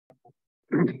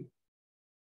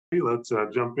Let's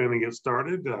jump in and get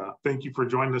started. Thank you for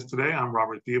joining us today. I'm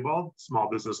Robert Theobald, Small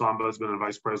Business Ombudsman and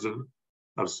Vice President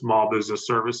of Small Business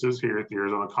Services here at the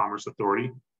Arizona Commerce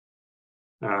Authority.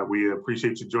 We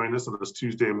appreciate you joining us on this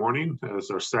Tuesday morning as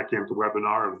our second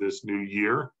webinar of this new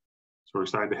year. So we're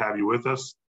excited to have you with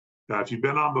us. If you've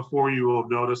been on before, you will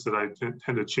have noticed that I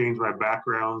tend to change my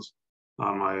backgrounds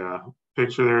on my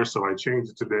picture there. So I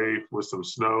changed it today with some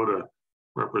snow to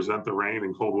represent the rain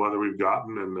and cold weather we've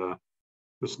gotten, and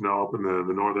the snow up in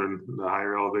the northern, the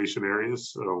higher elevation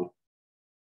areas. So,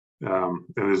 and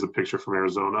there's a picture from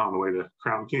Arizona on the way to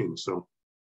Crown King. So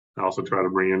I also try to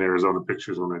bring in Arizona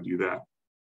pictures when I do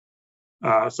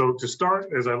that. So to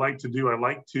start, as I like to do, I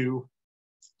like to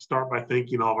start by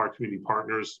thanking all of our community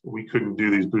partners. We couldn't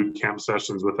do these boot camp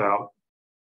sessions without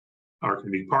our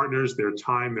community partners, their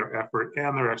time, their effort,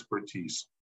 and their expertise.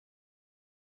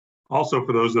 Also,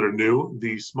 for those that are new,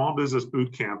 the Small Business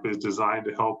Boot Camp is designed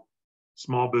to help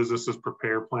small businesses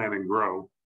prepare, plan, and grow.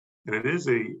 And it is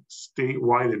a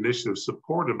statewide initiative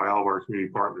supported by all of our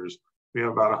community partners. We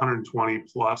have about 120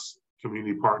 plus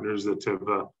community partners that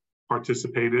have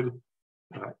participated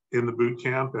in the boot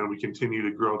camp, and we continue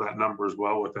to grow that number as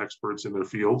well with experts in their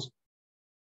fields.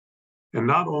 And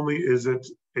not only is it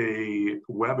a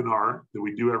webinar that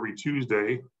we do every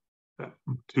Tuesday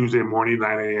morning,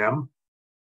 9 a.m.,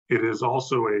 it is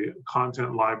also a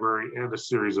content library and a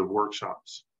series of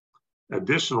workshops.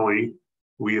 Additionally,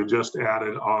 we have just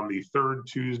added on the third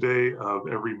Tuesday of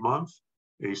every month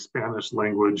a Spanish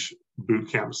language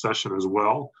bootcamp session as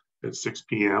well at 6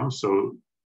 p.m. So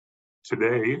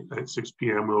today at 6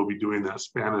 p.m. we'll be doing that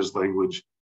Spanish language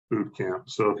bootcamp.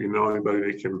 So if you know anybody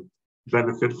that can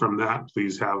benefit from that,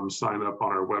 please have them sign up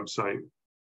on our website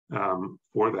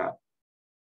for that.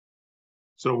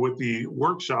 So with the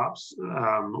workshops,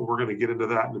 we're going to get into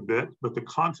that in a bit, but the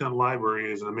content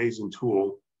library is an amazing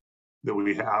tool that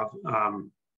we have,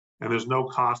 and there's no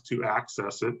cost to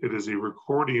access it. It is a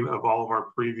recording of all of our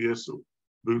previous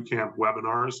bootcamp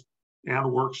webinars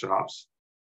and workshops,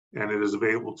 and it is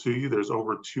available to you. There's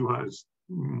over 200,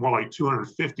 more like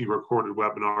 250 recorded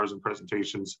webinars and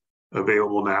presentations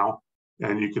available now,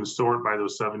 and you can sort by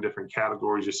those 7 different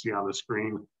categories you see on the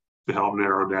screen to help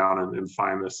narrow down and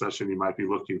find the session you might be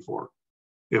looking for.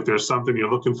 If there's something you're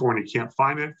looking for and you can't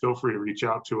find it, feel free to reach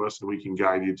out to us and we can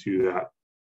guide you to that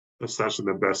a session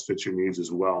that best fits your needs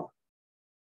as well.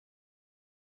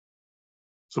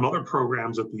 Some other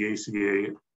programs that the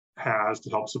ACA has to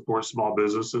help support small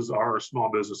businesses are our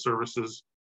Small Business Services,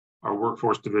 our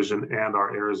Workforce Division, and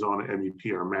our Arizona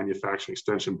MEP, our Manufacturing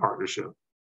Extension Partnership.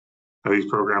 Now, these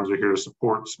programs are here to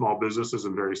support small businesses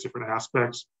in various different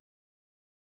aspects.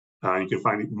 You can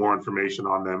find more information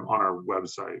on them on our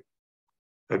website.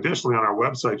 Additionally, on our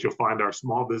website, you'll find our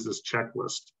small business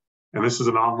checklist. And this is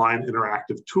an online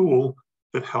interactive tool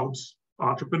that helps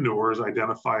entrepreneurs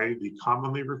identify the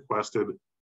commonly requested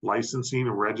licensing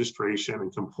and registration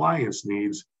and compliance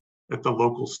needs at the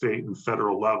local, state, and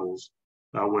federal levels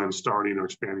when starting or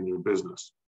expanding your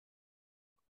business.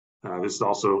 This is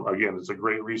also, again, it's a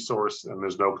great resource and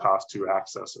there's no cost to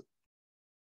access it.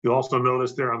 You'll also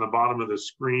notice there on the bottom of the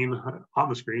screen,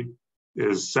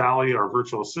 is Sally, our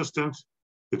virtual assistant.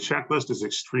 The checklist is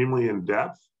extremely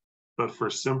in-depth, but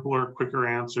for simpler, quicker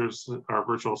answers, our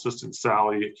virtual assistant,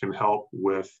 Sally, can help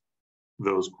with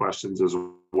those questions as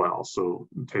well. So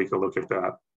take a look at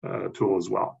that tool as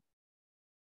well.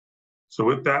 So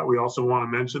with that, we also want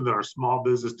to mention that our Small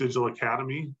Business Digital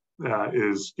Academy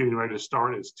is getting ready to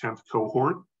start its 10th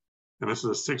cohort. And this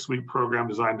is a 6-week program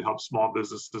designed to help small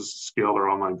businesses scale their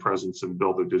online presence and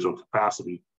build their digital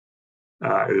capacity.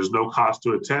 It is no cost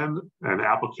to attend, and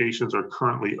applications are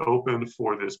currently open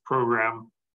for this program.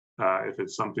 If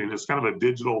it's something, it's kind of a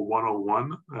digital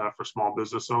 101 for small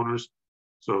business owners.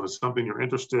 So if it's something you're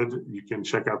interested, you can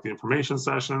check out the information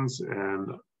sessions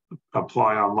and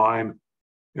apply online,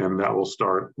 and that will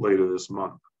start later this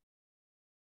month.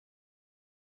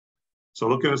 So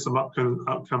looking at some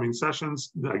upcoming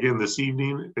sessions, again, this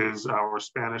evening is our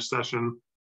Spanish session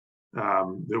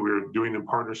that we're doing in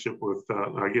partnership with,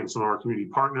 again, some of our community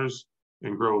partners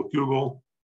and Grow with Google.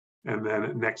 And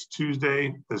then next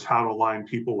Tuesday is how to align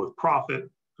people with profit.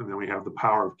 And then we have the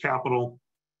power of capital.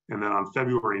 And then on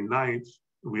February 9th,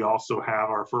 we also have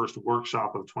our first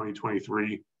workshop of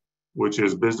 2023, which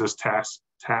is Business Tax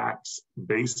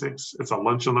Basics. It's a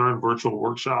lunch and learn virtual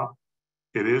workshop.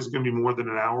 It is going to be more than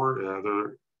an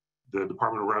hour. The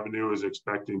Department of Revenue is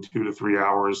expecting 2 to 3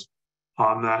 hours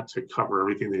on that to cover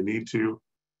everything they need to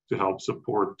help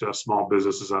support small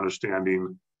businesses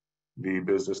understanding the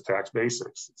business tax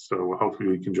basics. So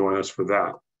hopefully you can join us for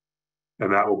that.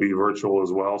 and that will be virtual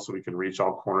as well, so we can reach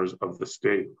all corners of the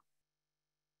state.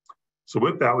 So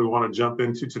with that, we want to jump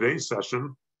into today's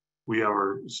session. We have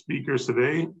our speakers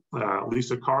today,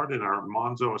 Lisa Card and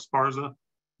Armando Esparza.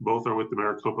 Both are with the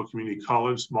Maricopa Community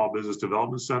College Small Business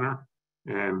Development Center,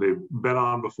 and they've been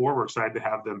on before. We're excited to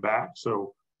have them back.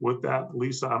 So with that,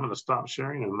 Lisa, I'm going to stop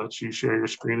sharing and let you share your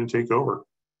screen and take over.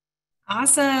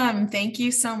 Awesome. Thank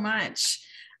you so much.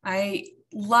 I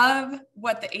love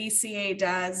what the ACA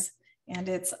does, and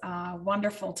it's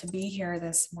wonderful to be here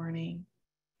this morning.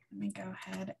 Let me go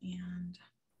ahead and,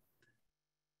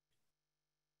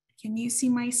 can you see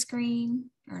my screen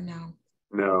or no?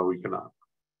 No, we cannot.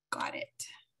 Got it.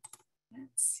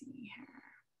 Let's see here.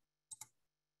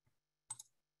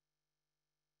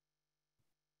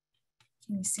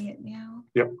 Can you see it now?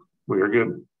 Yep, we are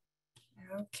good.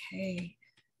 Okay,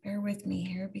 bear with me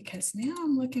here because now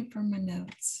I'm looking for my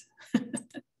notes.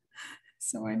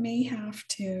 So I may have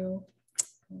to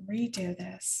redo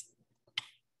this.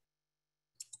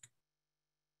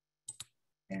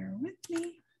 Bear with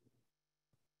me.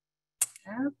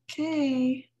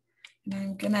 Okay, and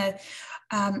I'm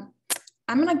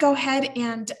gonna go ahead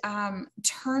and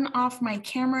turn off my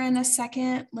camera in a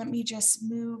second. Let me just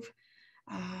move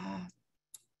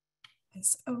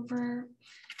this over.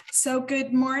 So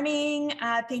good morning.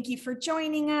 Thank you for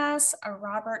joining us.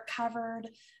 Robert covered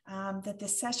that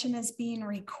this session is being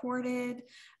recorded.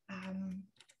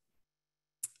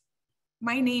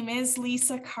 My name is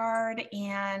Lisa Card,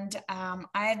 and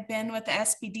I've been with the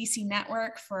SBDC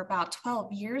Network for about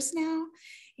 12 years now,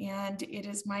 and it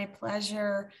is my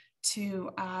pleasure to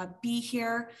be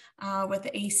here with the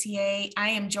ACA. I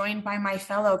am joined by my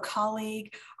fellow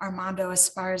colleague, Armando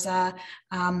Esparza,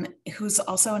 who's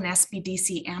also an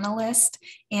SBDC analyst.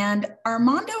 And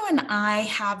Armando and I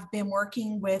have been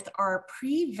working with our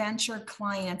pre-venture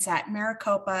clients at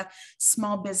Maricopa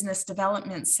Small Business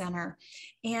Development Center.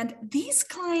 And these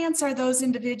clients are those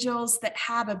individuals that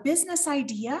have a business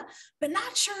idea, but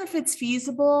not sure if it's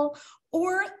feasible,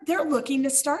 or they're looking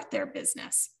to start their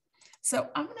business. So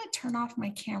I'm going to turn off my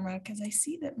camera because I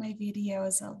see that my video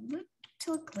is a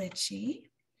little glitchy.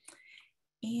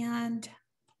 And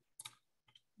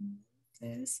move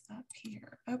this up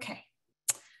here. Okay.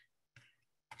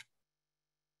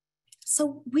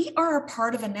 So we are a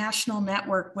part of a national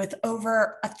network with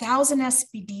over 1,000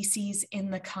 SBDCs in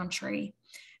the country.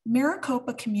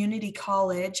 Maricopa Community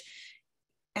College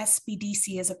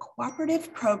SBDC is a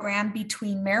cooperative program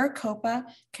between Maricopa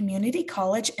Community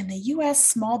College and the U.S.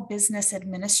 Small Business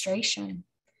Administration.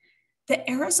 The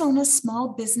Arizona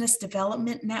Small Business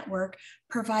Development Network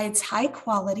provides high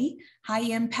quality, high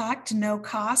impact, no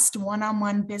cost,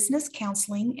 one-on-one business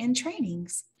counseling and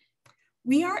trainings.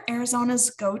 We are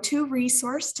Arizona's go-to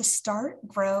resource to start,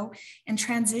 grow, and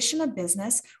transition a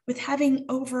business, with having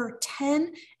over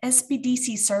 10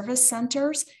 SBDC service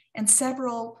centers and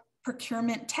several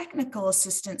procurement technical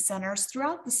assistance centers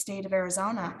throughout the state of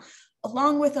Arizona,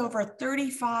 along with over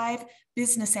 35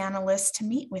 business analysts to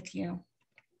meet with you.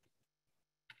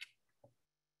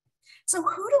 So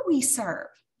who do we serve?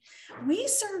 We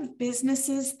serve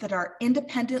businesses that are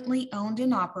independently owned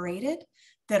and operated,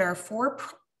 that are for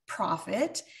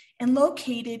profit, and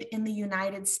located in the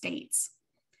United States.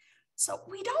 So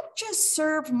we don't just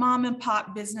serve mom and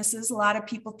pop businesses. A lot of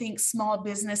people think small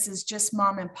business is just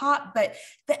mom and pop, but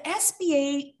the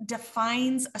SBA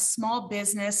defines a small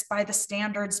business by the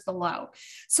standards below.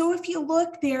 So if you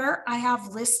look there, I have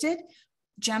listed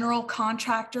general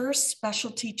contractors,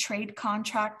 specialty trade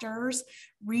contractors,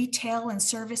 retail and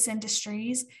service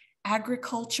industries,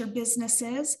 agriculture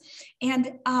businesses.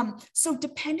 And so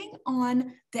depending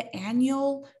on the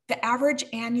average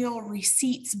annual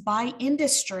receipts by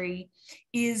industry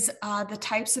is the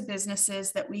types of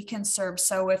businesses that we can serve.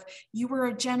 So if you were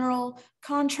a general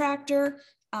contractor,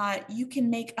 you can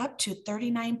make up to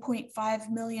 $39.5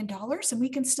 million and we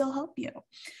can still help you.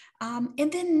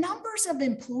 And then numbers of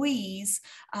employees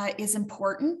is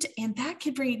important, and that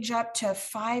could range up to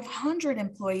 500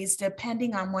 employees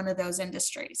depending on one of those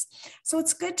industries. So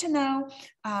it's good to know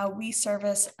we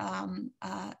service a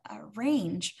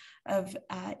range of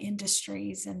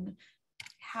industries, and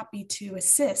happy to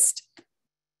assist.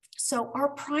 So our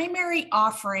primary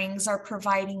offerings are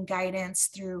providing guidance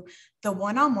through the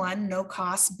one-on-one,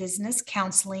 no-cost business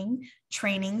counseling,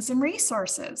 trainings, and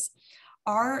resources.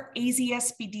 Our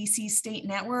AZSBDC state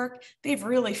network, they've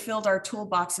really filled our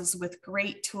toolboxes with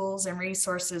great tools and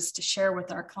resources to share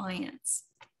with our clients.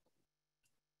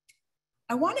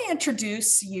 I want to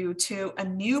introduce you to a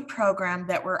new program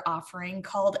that we're offering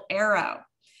called Arrow.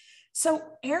 So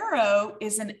Arrow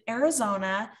is an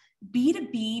Arizona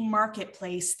B2B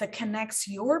marketplace that connects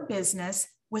your business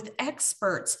with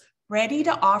experts ready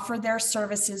to offer their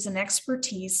services and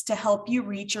expertise to help you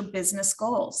reach your business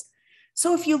goals.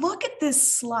 So if you look at this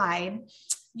slide,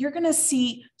 you're going to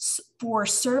see for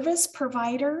service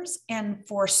providers and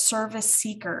for service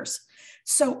seekers.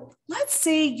 So let's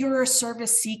say you're a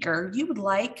service seeker. You would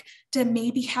like to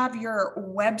maybe have your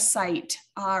website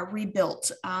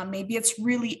rebuilt. Maybe it's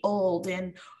really old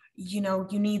and you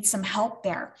need some help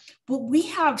there. Well, we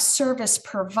have service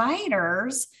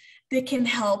providers that can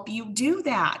help you do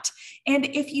that. And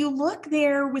if you look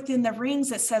there within the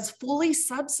rings, it says fully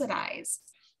subsidized.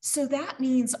 So that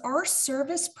means our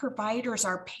service providers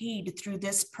are paid through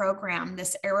this program,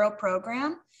 this Arrow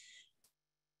program,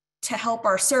 to help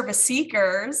our service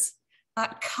seekers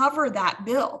cover that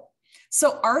bill.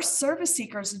 So our service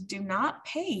seekers do not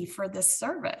pay for this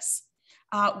service.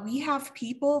 We have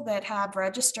people that have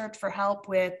registered for help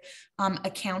with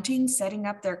accounting, setting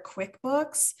up their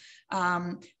QuickBooks,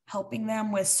 helping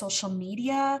them with social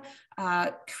media,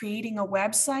 creating a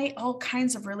website, all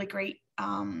kinds of really great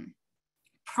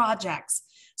projects.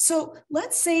 So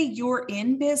let's say you're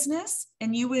in business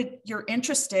and you're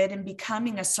interested in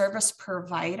becoming a service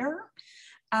provider.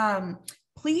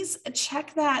 Please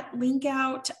check that link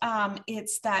out.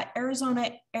 It's that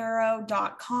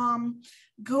ArizonaArrow.com.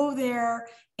 Go there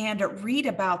and read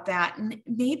about that. And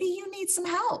maybe you need some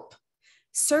help.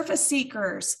 Service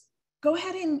seekers, go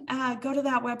ahead and go to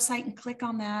that website and click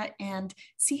on that and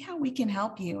see how we can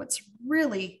help you. It's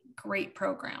really great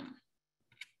program.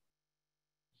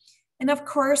 And of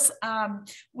course,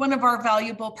 one of our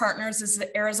valuable partners is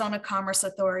the Arizona Commerce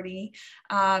Authority.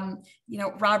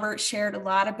 Robert shared a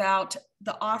lot about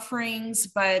the offerings,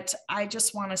 but I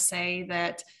just want to say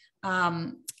that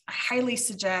I highly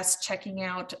suggest checking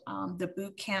out the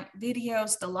boot camp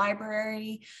videos, the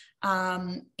library,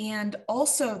 and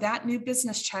also that new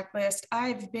business checklist.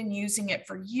 I've been using it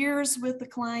for years with the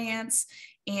clients,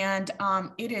 and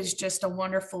it is just a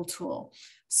wonderful tool.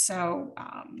 So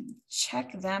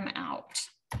check them out.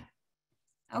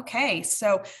 Okay,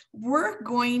 so we're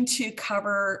going to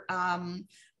cover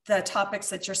the topics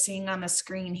that you're seeing on the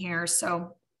screen here.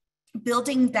 So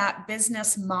building that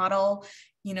business model,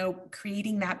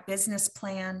 creating that business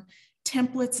plan,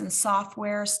 templates and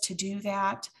softwares to do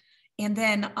that, and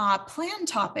then plan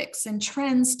topics and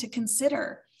trends to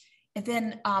consider. And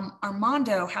then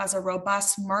Armando has a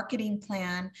robust marketing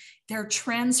plan, their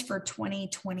trends for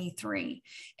 2023.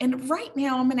 And right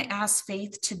now I'm going to ask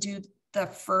Faith to do the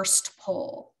first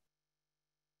poll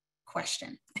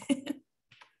question.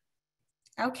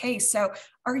 Okay, so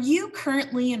are you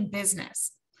currently in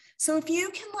business? So if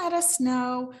you can let us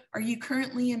know, are you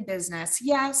currently in business?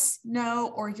 Yes,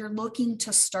 no, or you're looking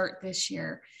to start this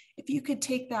year. If you could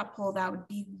take that poll, that would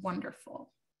be wonderful.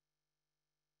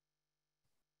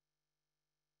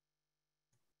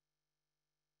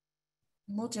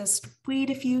 We'll just wait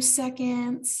a few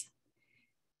seconds.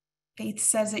 Faith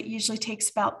says it usually takes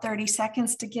about 30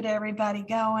 seconds to get everybody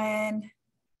going.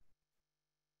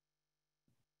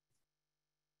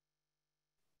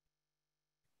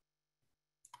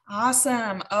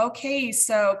 Awesome. Okay,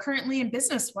 so currently in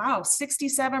business, wow,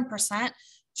 67%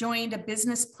 joined a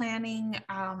business planning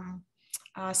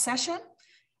session.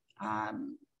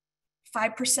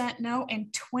 5% no,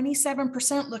 and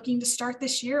 27% looking to start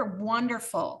this year.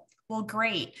 Wonderful. Well,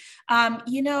 great.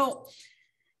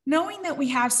 Knowing that we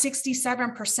have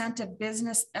 67% of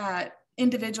business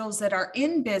individuals that are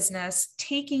in business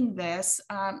taking this,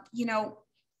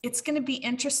 it's going to be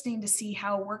interesting to see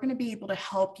how we're going to be able to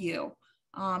help you.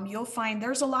 You'll find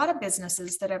there's a lot of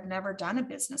businesses that have never done a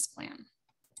business plan.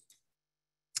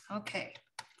 Okay,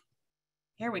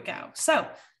 here we go. So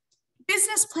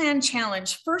business plan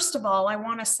challenge. First of all, I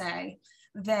want to say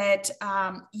that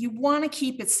you want to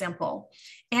keep it simple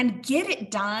and get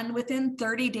it done within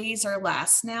 30 days or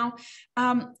less. Now,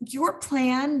 your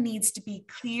plan needs to be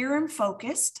clear and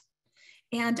focused.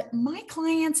 And my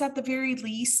clients, at the very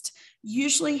least,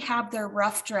 usually have their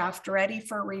rough draft ready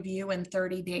for review in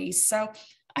 30 days. So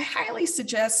I highly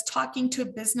suggest talking to a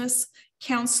business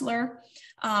counselor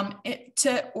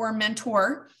or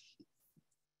mentor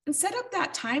and set up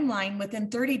that timeline within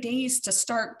 30 days to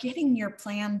start getting your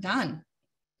plan done.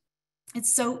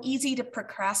 It's so easy to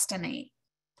procrastinate.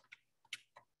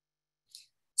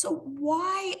 So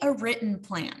why a written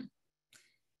plan?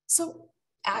 So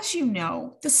as you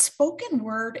know, the spoken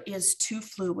word is too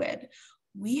fluid.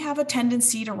 We have a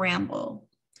tendency to ramble.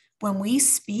 When we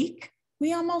speak,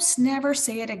 we almost never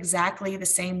say it exactly the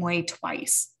same way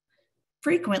twice.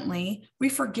 Frequently, we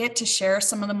forget to share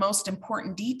some of the most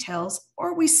important details,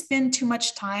 or we spend too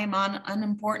much time on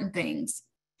unimportant things.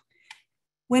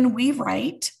 When we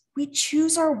write, we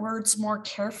choose our words more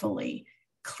carefully.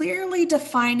 Clearly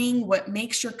defining what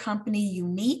makes your company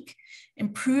unique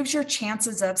improves your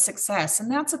chances of success.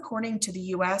 And that's according to the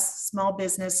US Small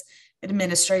Business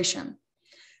Administration.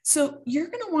 So you're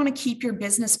going to want to keep your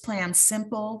business plan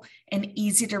simple and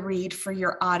easy to read for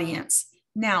your audience.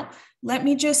 Now, let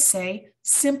me just say,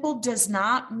 simple does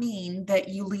not mean that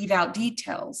you leave out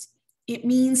details. It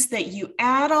means that you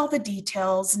add all the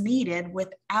details needed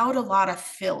without a lot of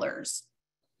fillers.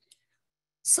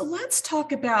 So let's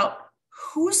talk about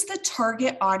who's the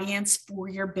target audience for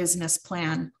your business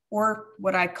plan, or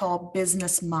what I call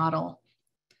business model.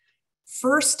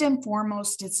 First and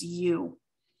foremost, it's you.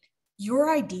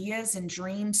 Your ideas and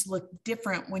dreams look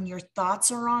different when your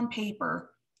thoughts are on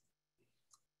paper.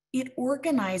 It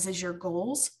organizes your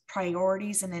goals,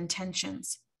 priorities, and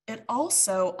intentions. It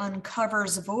also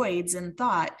uncovers voids in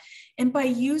thought. And by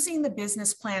using the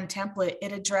business plan template,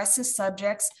 it addresses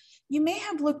subjects you may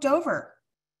have looked over,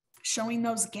 showing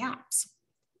those gaps.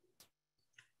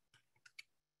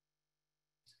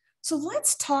 So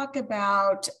let's talk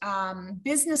about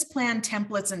business plan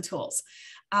templates and tools.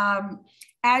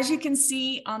 As you can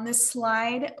see on this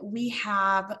slide, we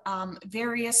have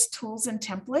various tools and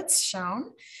templates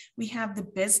shown. We have the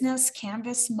Business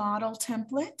Canvas Model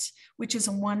template, which is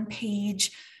a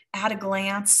one-page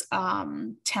at-a-glance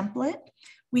template.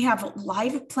 We have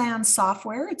Live Plan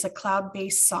software. It's a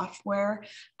cloud-based software,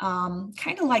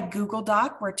 kind of like Google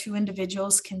Doc, where two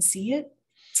individuals can see it.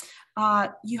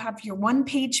 You have your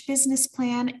one-page business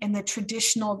plan and the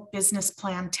traditional business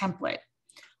plan template.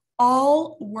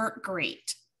 All work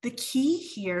great. The key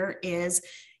here is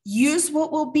use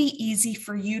what will be easy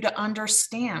for you to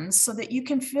understand so that you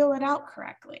can fill it out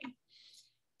correctly.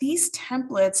 These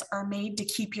templates are made to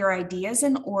keep your ideas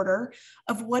in order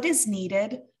of what is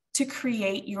needed to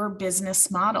create your business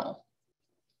model.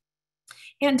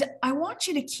 And I want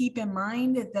you to keep in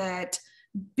mind that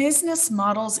business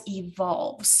models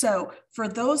evolve. So for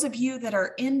those of you that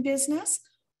are in business,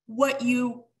 what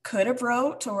you could have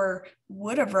wrote or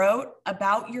would have wrote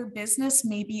about your business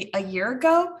maybe a year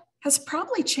ago has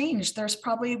probably changed. There's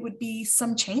probably would be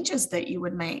some changes that you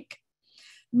would make.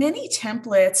 Many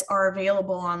templates are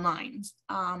available online,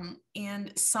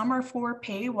 and some are for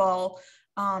pay, while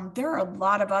there are a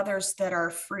lot of others that are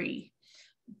free.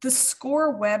 The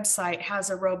SCORE website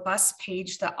has a robust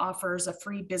page that offers a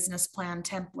free business plan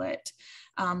template.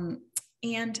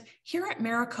 And here at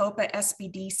Maricopa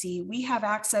SBDC, we have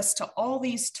access to all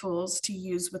these tools to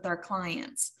use with our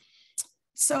clients.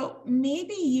 So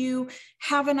maybe you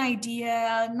have an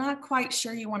idea, not quite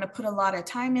sure you want to put a lot of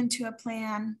time into a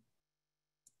plan.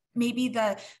 Maybe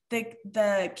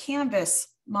the Canvas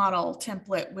model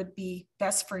template would be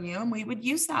best for you, and we would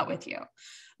use that with you.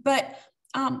 But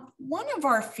one of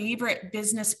our favorite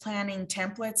business planning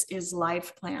templates is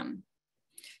Live Plan.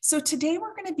 So today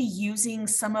we're going to be using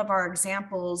some of our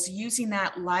examples using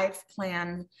that Live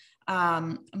Plan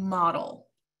model.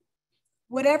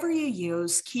 Whatever you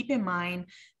use, keep in mind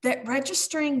that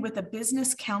registering with a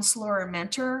business counselor or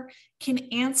mentor can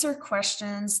answer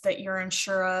questions that you're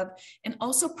unsure of and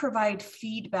also provide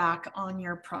feedback on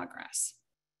your progress.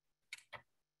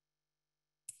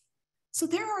 So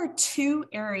there are two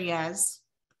areas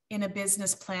in a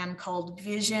business plan called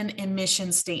vision and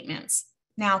mission statements.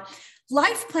 Now,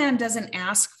 Life Plan doesn't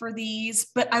ask for these,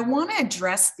 but I want to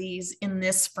address these in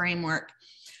this framework.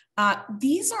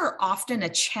 These are often a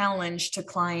challenge to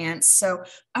clients, so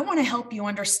I want to help you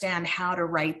understand how to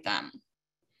write them.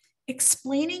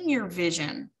 Explaining your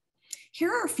vision.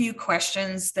 Here are a few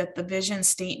questions that the vision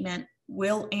statement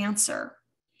will answer.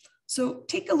 So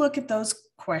take a look at those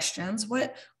questions.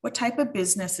 What type of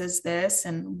business is this,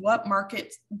 and what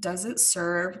market does it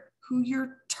serve? Who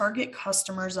your target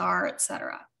customers are,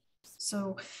 etc.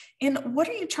 So, and what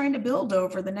are you trying to build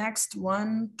over the next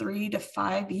 1, 3 to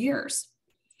 5 years?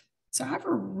 So I have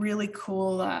a really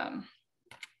cool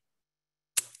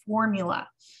formula.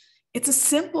 It's a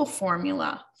simple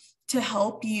formula to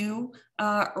help you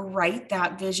write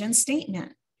that vision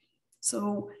statement.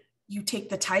 So you take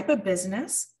the type of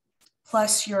business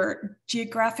plus your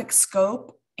geographic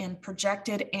scope and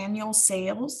projected annual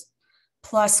sales,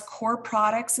 plus core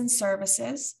products and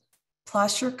services,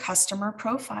 plus your customer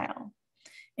profile.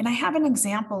 And I have an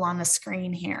example on the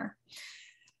screen here.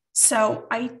 So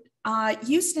I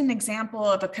used an example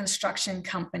of a construction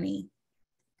company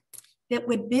that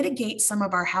would mitigate some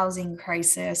of our housing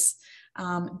crisis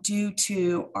due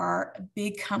to our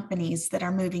big companies that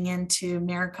are moving into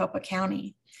Maricopa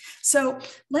County. So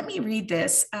let me read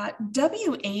this.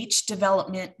 WH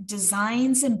Development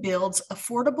designs and builds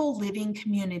affordable living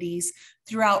communities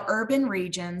throughout urban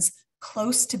regions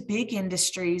close to big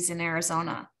industries in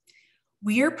Arizona.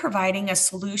 We are providing a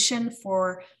solution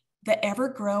for the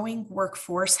ever-growing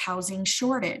workforce housing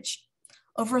shortage.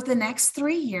 Over the next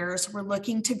 3 years, we're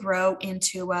looking to grow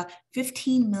into a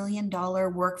 $15 million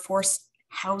workforce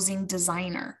housing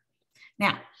designer.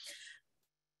 Now,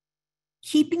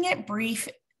 keeping it brief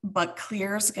but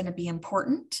clear is going to be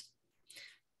important.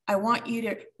 I want you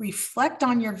to reflect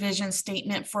on your vision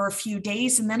statement for a few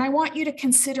days, and then I want you to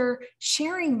consider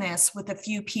sharing this with a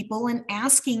few people and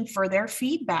asking for their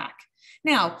feedback.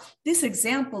 Now, this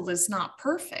example is not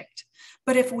perfect,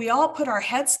 but if we all put our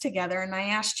heads together and I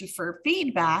asked you for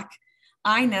feedback,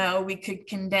 I know we could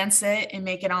condense it and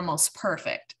make it almost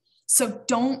perfect. So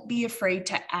don't be afraid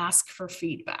to ask for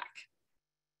feedback.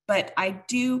 But I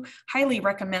do highly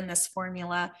recommend this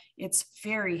formula. It's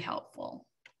very helpful.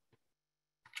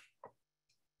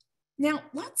 Now,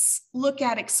 let's look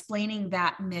at explaining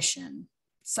that mission.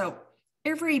 So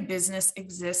every business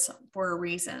exists for a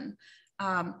reason.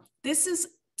 This is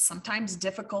sometimes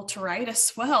difficult to write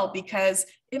as well because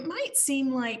it might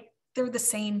seem like they're the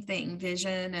same thing,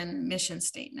 vision and mission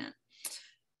statement.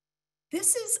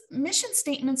 Mission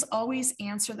statements always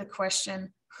answer the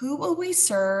question, who will we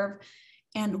serve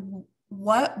and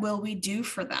what will we do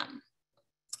for them?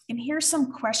 And here's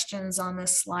some questions on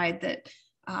this slide that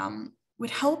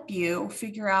would help you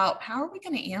figure out how are we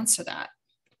going to answer that.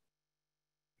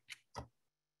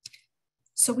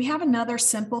 So we have another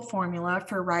simple formula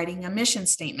for writing a mission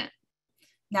statement.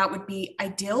 That would be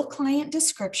ideal client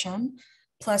description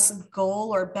plus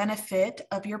goal or benefit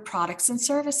of your products and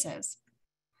services.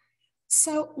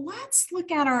 So let's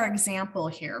look at our example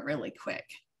here really quick.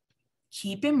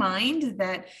 Keep in mind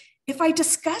that if I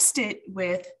discussed it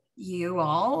with you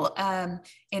all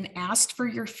and asked for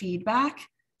your feedback,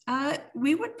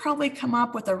 we would probably come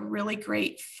up with a really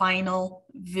great final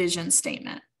vision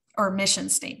statement or mission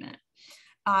statement.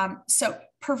 So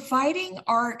providing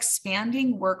our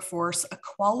expanding workforce a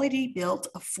quality built,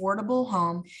 affordable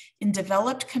home in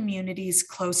developed communities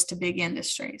close to big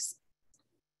industries.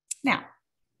 Now,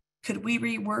 could we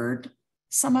reword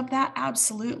some of that?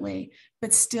 Absolutely,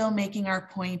 but still making our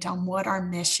point on what our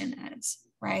mission is,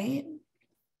 right?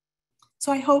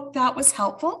 So I hope that was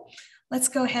helpful. Let's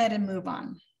go ahead and move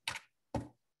on.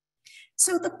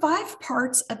 So the 5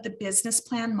 parts of the business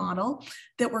plan model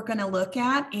that we're going to look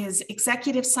at is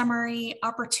executive summary,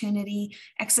 opportunity,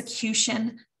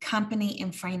 execution, company,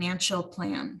 and financial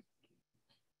plan.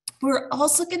 We're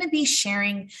also going to be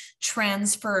sharing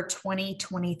trends for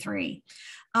 2023.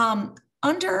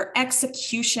 Under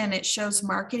execution, it shows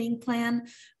marketing plan.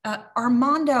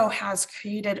 Armando has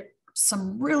created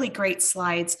some really great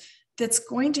slides that's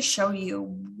going to show you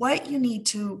what you need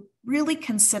to really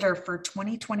consider for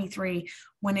 2023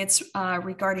 when it's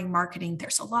regarding marketing.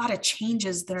 There's a lot of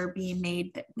changes that are being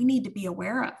made that we need to be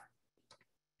aware of.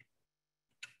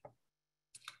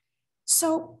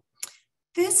 So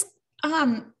this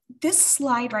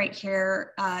slide right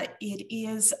here, it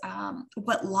is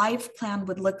what Live Plan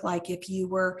would look like if you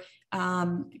were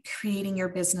creating your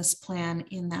business plan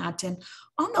in that. And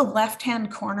on the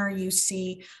left-hand corner, you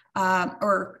see,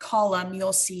 or column,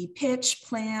 you'll see pitch,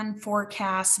 plan,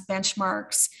 forecast,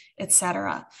 benchmarks,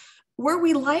 etc. Where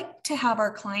we like to have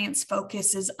our clients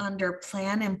focus is under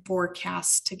plan and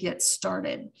forecast to get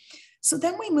started. So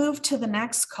then we move to the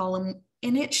next column,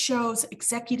 and it shows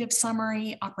executive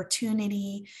summary,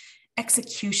 opportunity,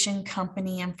 execution,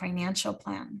 company, and financial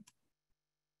plan.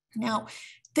 Now,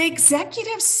 the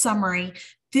executive summary,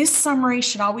 this summary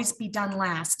should always be done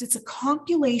last. It's a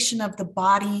compilation of the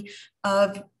body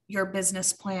of your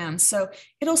business plan. So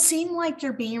it'll seem like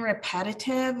you're being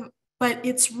repetitive, but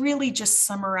it's really just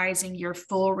summarizing your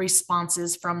full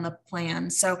responses from the plan.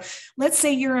 So let's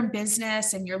say you're in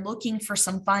business and you're looking for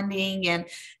some funding and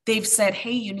they've said,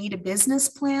 hey, you need a business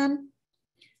plan.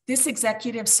 This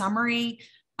executive summary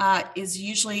is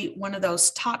usually one of those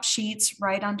top sheets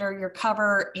right under your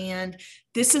cover, and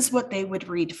this is what they would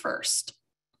read first,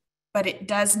 but it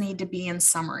does need to be in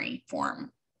summary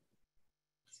form.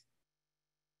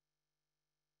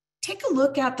 Take a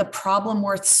look at the problem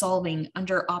worth solving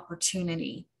under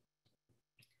opportunity.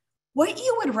 What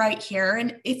you would write here,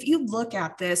 and if you look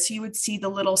at this, you would see the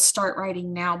little Start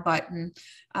Writing Now button.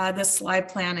 This slide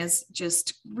plan is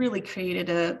just really created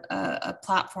a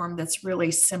platform that's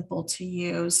really simple to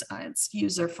use. It's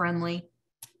user-friendly.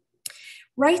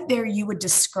 Right there, you would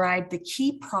describe the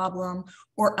key problem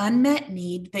or unmet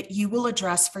need that you will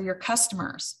address for your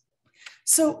customers.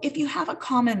 So if you have a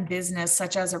common business,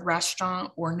 such as a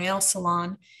restaurant or nail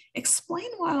salon, explain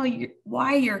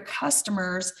why your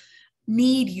customers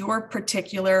need your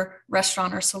particular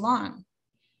restaurant or salon.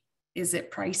 Is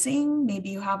it pricing? Maybe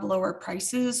you have lower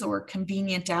prices or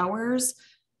convenient hours.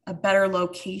 a better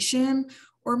location,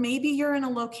 or maybe you're in a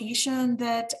location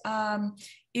that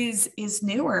is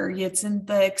newer. It's in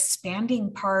the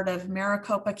expanding part of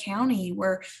Maricopa County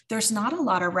where there's not a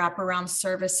lot of wraparound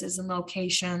services and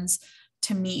locations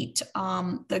to meet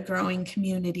the growing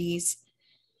communities.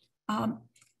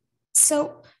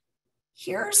 So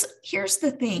here's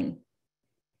the thing.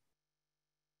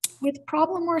 With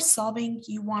problem we're solving,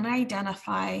 you want to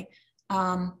identify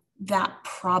that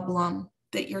problem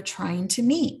that you're trying to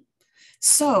meet.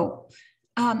 So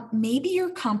maybe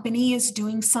your company is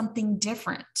doing something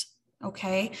different,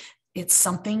 okay? It's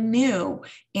something new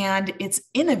and it's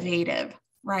innovative,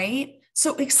 right?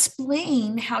 So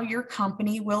explain how your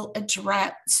company will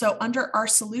address, so under our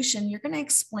solution, you're going to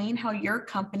explain how your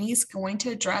company is going to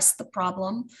address the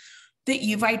problem that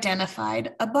you've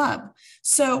identified above.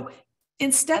 So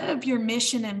instead of your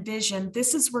mission and vision,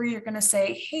 this is where you're going to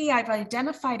say, hey, I've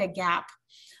identified a gap.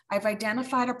 I've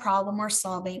identified a problem we're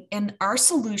solving, and our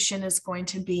solution is going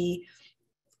to be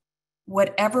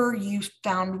whatever you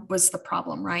found was the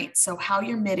problem, right? So how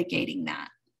you're mitigating that.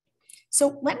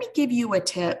 So let me give you a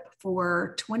tip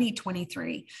for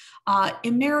 2023.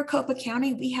 In Maricopa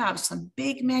County, we have some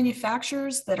big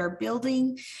manufacturers that are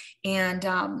building, and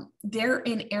they're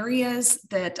in areas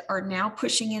that are now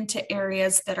pushing into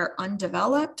areas that are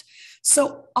undeveloped.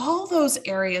 So all those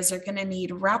areas are going to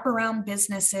need wraparound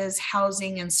businesses,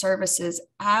 housing, and services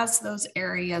as those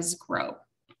areas grow.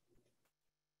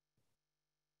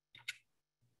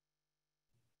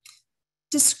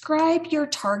 Describe your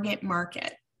target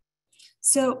market.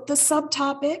 So the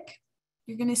subtopic,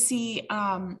 you're going to see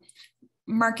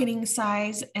marketing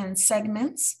size and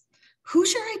segments.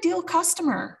 Who's your ideal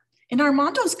customer? And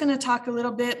Armando is going to talk a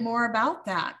little bit more about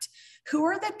that. Who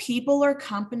are the people or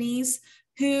companies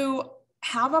who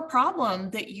have a problem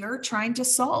that you're trying to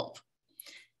solve?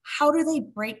 How do they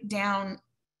break down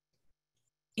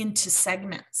into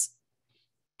segments?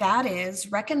 That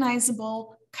is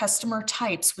recognizable customer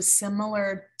types with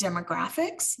similar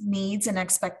demographics, needs, and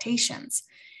expectations.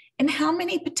 And how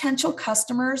many potential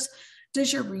customers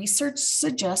does your research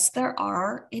suggest there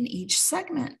are in each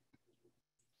segment?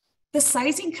 The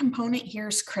sizing component here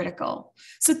is critical.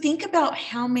 So think about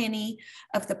how many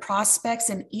of the prospects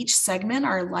in each segment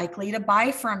are likely to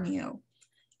buy from you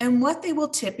and what they will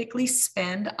typically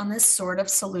spend on this sort of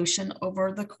solution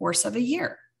over the course of a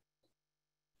year.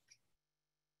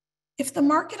 If the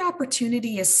market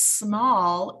opportunity is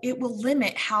small, it will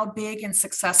limit how big and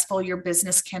successful your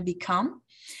business can become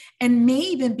and may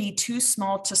even be too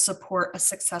small to support a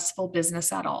successful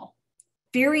business at all.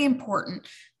 Very important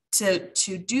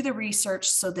to do the research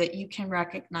so that you can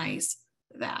recognize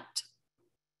that.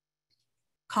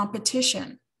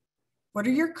 Competition. What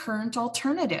are your current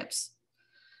alternatives?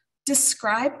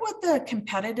 Describe what the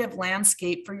competitive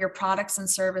landscape for your products and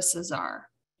services are.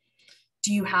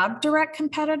 Do you have direct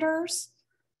competitors?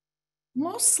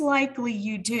 Most likely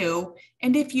you do.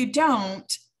 And if you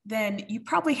don't, then you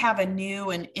probably have a new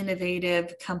and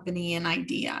innovative company and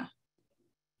idea.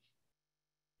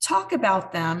 Talk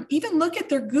about them, even look at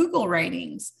their Google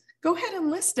ratings. Go ahead and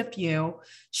list a few.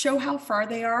 Show how far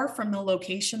they are from the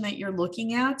location that you're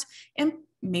looking at, and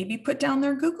maybe put down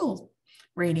their Google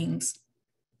ratings.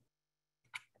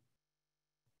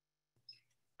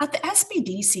 At the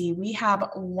SBDC, we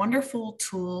have wonderful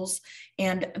tools,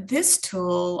 and this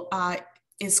tool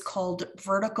is called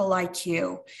Vertical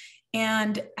IQ.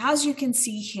 And as you can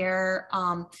see here,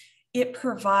 it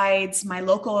provides my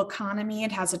local economy.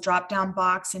 It has a drop-down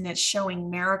box, and it's showing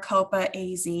Maricopa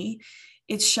AZ.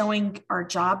 It's showing our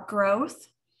job growth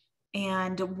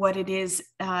and what it is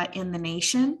in the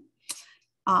nation.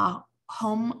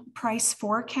 Home price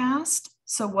forecast.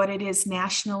 So what it is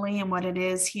nationally and what it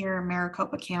is here in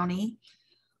Maricopa County.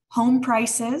 Home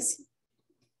prices,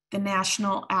 the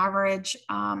national average,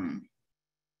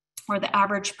 or the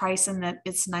average price, and that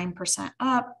it's 9%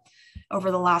 up over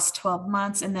the last 12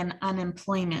 months. And then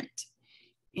unemployment,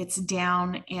 it's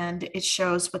down, and it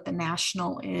shows what the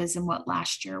national is and what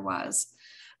last year was.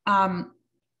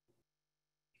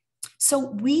 So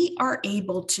we are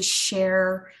able to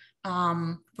share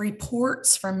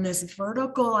reports from this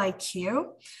Vertical IQ.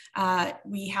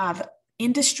 We have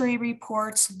industry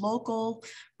reports, local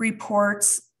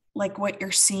reports, like what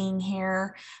you're seeing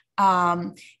here.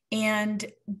 And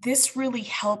this really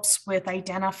helps with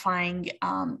identifying,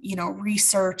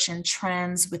 research and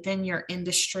trends within your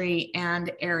industry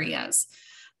and areas.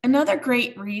 Another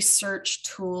great research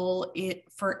tool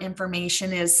for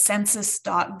information is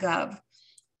census.gov.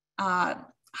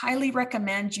 Highly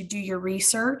recommend you do your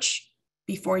research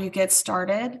before you get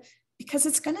started, because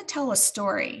it's going to tell a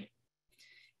story.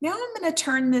 Now I'm going to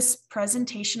turn this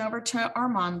presentation over to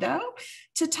Armando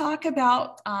to talk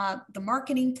about the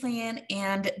marketing plan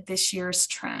and this year's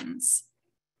trends.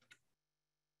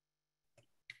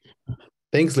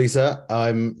 Thanks, Lisa.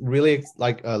 I'm really,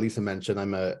 like Lisa mentioned,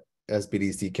 I'm a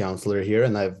SBDC counselor here,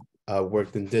 and I've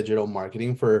worked in digital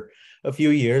marketing for a few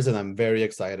years, and I'm very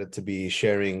excited to be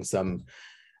sharing some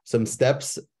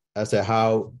steps as to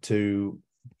how to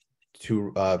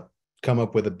come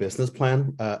up with a business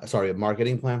plan, a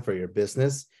marketing plan for your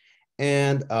business,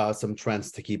 and some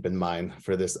trends to keep in mind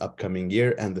for this upcoming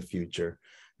year and the future.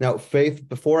 Now, Faith,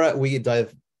 before we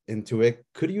dive into it,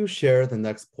 could you share the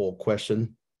next poll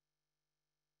question?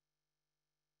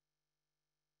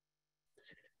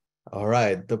 All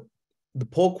right, the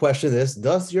poll question is,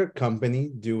 does your company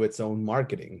do its own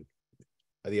marketing?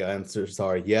 The answers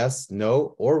are yes,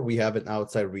 no, or we have an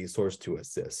outside resource to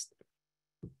assist.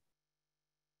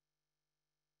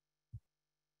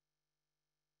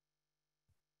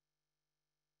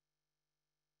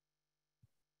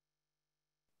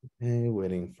 Okay,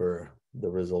 waiting for the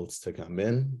results to come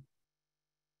in.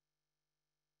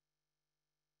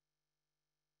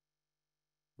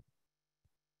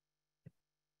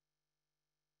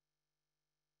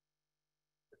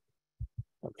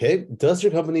 Okay, does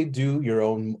your company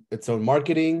do its own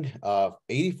marketing?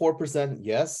 84%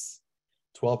 yes,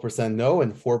 12% no,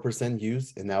 and 4%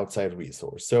 use an outside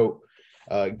resource. So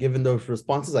given those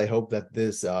responses, I hope that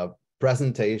this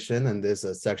presentation and this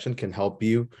section can help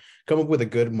you come up with a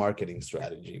good marketing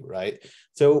strategy, right?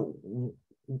 So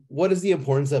what is the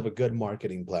importance of a good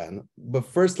marketing plan? But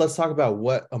first, let's talk about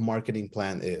what a marketing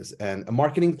plan is. And a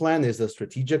marketing plan is a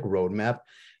strategic roadmap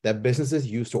that businesses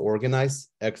use to organize,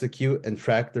 execute, and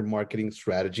track their marketing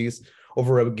strategies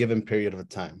over a given period of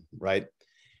time, right?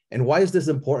 And why is this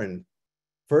important?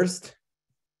 First,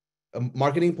 a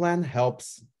marketing plan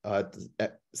helps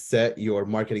set your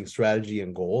marketing strategy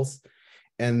and goals.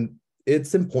 And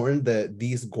it's important that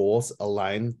these goals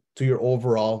align to your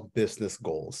overall business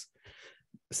goals.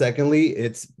 Secondly,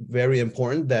 it's very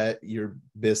important that your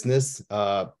business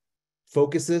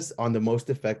focuses on the most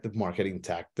effective marketing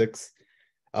tactics,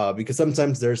 because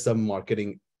sometimes there's some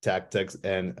marketing tactics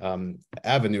and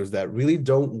avenues that really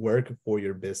don't work for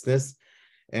your business.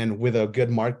 And with a good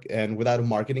without a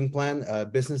marketing plan,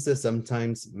 businesses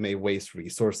sometimes may waste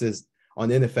resources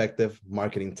on ineffective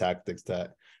marketing tactics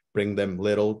that bring them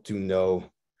little to no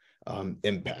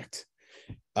impact.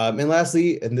 And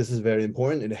lastly, and this is very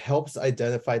important, it helps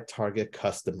identify target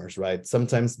customers, right?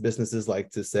 Sometimes businesses like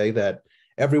to say that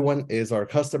everyone is our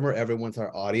customer, everyone's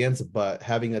our audience, but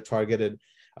having a targeted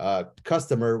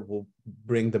customer will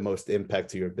bring the most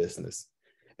impact to your business.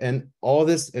 And all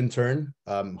this in turn,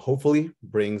 hopefully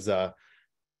brings a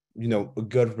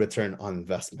good return on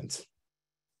investment.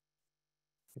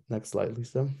 Next slide,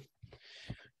 Lisa.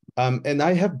 And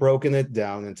I have broken it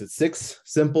down into 6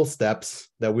 simple steps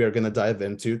that we are going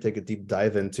to take a deep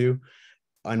dive into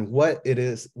on what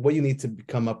you need to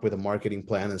come up with a marketing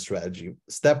plan and strategy.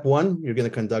 Step 1, you're going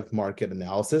to conduct market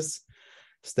analysis.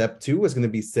 Step 2 is going to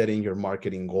be setting your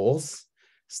marketing goals.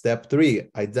 Step 3,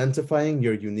 identifying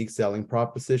your unique selling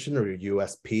proposition or your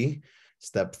USP.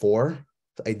 Step 4,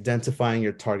 identifying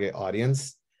your target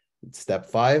audience. Step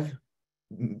 5,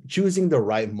 choosing the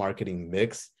right marketing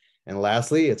mix. And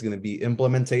lastly, it's going to be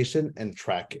implementation and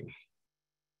tracking.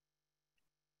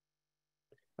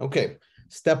 Okay,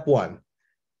 step 1,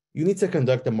 you need to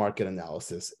conduct a market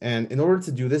analysis. And in order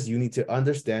to do this, you need to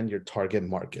understand your target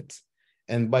market.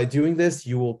 And by doing this,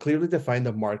 you will clearly define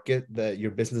the market that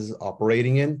your business is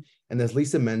operating in. And as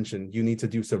Lisa mentioned, you need to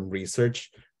do some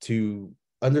research to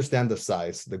understand the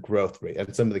size, the growth rate,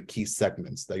 and some of the key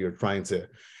segments that you're trying to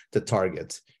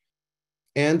target.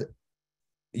 And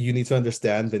you need to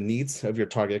understand the needs of your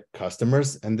target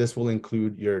customers, and this will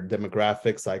include your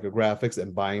demographics, psychographics,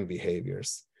 and buying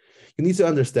behaviors. You need to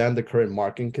understand the current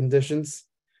market conditions,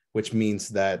 which means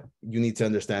that you need to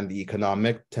understand the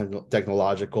economic,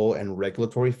 technological, and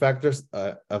regulatory factors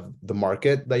of the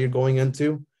market that you're going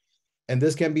into. And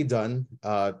this can be done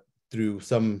through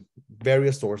some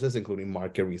various sources, including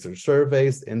market research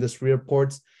surveys, industry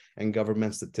reports, and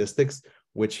government statistics,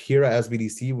 which here at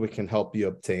SBDC, we can help you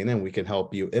obtain and we can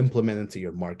help you implement into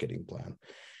your marketing plan.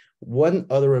 One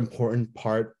other important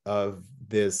part of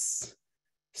this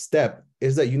step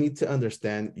is that you need to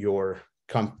understand your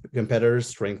competitors'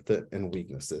 strengths and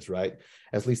weaknesses, right?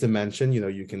 As Lisa mentioned,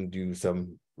 you can do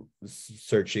some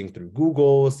searching through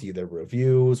Google, see their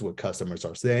reviews, what customers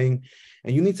are saying,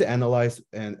 and you need to analyze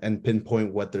and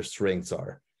pinpoint what their strengths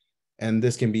are. And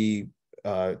this can be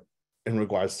in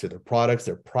regards to their products,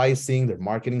 their pricing, their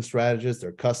marketing strategies,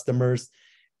 their customers,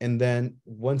 And then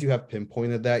once you have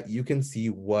pinpointed that, you can see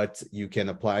what you can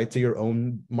apply to your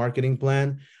own marketing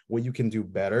plan, what you can do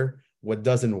better, what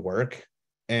doesn't work,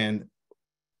 and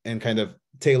kind of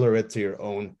tailor it to your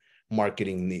own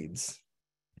marketing needs.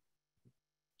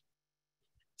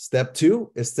 Step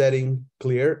 2 is setting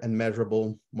clear and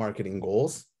measurable marketing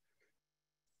goals.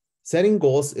 Setting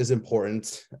goals is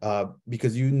important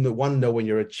because you want to know when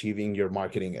you're achieving your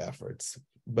marketing efforts.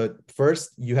 But first,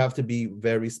 you have to be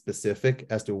very specific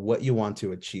as to what you want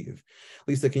to achieve.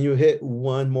 Lisa, can you hit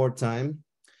one more time?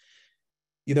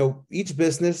 You know, each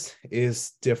business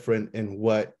is different in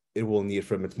what it will need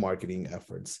from its marketing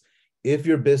efforts. If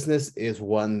your business is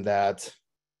one that's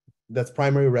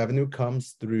primary revenue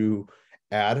comes through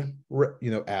ads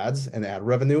and ad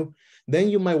revenue, then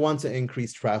you might want to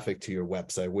increase traffic to your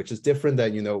website, which is different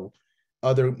than,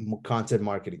 other content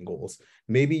marketing goals.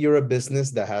 Maybe you're a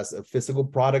business that has a physical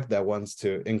product that wants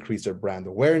to increase their brand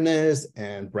awareness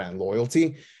and brand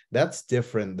loyalty. That's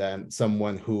different than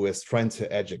someone who is trying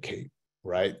to educate,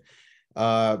 right?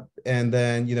 And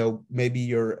then, maybe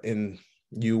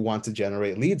you want to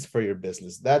generate leads for your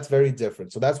business. That's very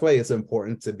different. So that's why it's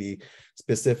important to be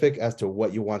specific as to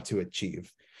what you want to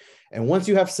achieve. And once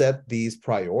you have set these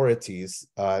priorities,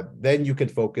 then you can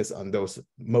focus on those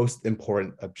most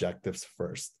important objectives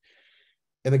first.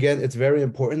 And again, it's very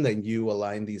important that you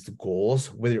align these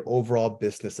goals with your overall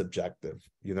business objective.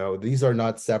 These are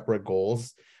not separate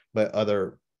goals, but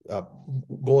other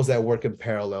goals that work in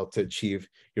parallel to achieve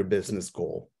your business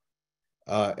goal.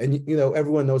 And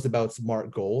everyone knows about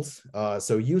SMART goals.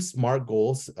 So use SMART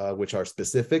goals, which are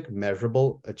specific,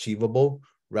 measurable, achievable,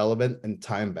 relevant, and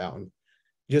time-bound,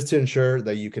 just to ensure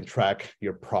that you can track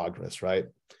your progress, right?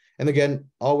 And again,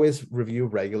 always review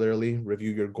regularly,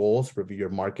 review your goals, review your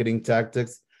marketing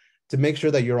tactics to make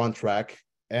sure that you're on track,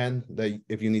 and that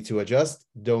if you need to adjust,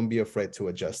 don't be afraid to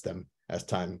adjust them as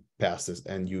time passes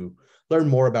and you learn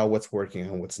more about what's working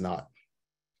and what's not.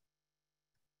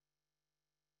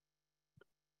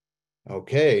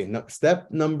 Okay, now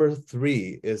step number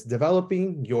 3 is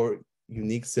developing your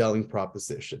unique selling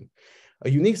proposition. A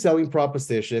unique selling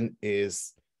proposition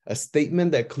is a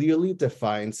statement that clearly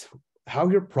defines how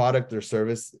your product or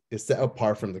service is set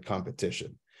apart from the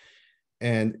competition.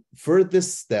 And for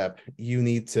this step, you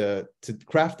need to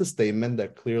craft a statement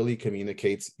that clearly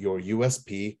communicates your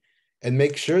USP and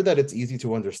make sure that it's easy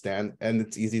to understand and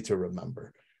it's easy to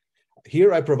remember.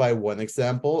 Here I provide one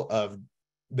example of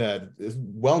that is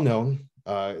well known.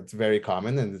 It's very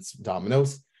common, and it's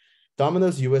Domino's.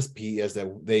 Domino's USP is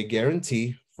that they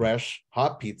guarantee fresh,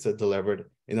 hot pizza delivered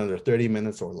in under 30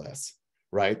 minutes or less,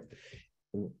 right?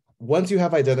 Once you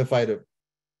have identified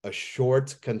a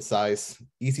short, concise,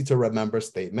 easy to remember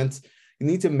statement, you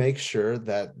need to make sure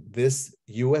that this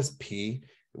USP,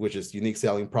 which is unique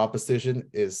selling proposition,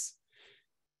 is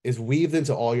weaved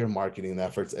into all your marketing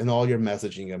efforts and all your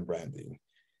messaging and branding.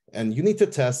 And you need to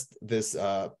test this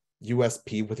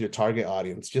USP with your target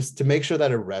audience just to make sure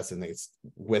that it resonates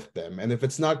with them. And if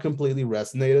it's not completely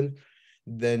resonated,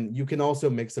 then you can also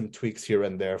make some tweaks here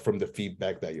and there from the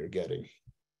feedback that you're getting.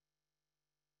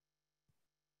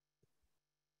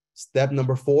 Step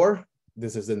number 4,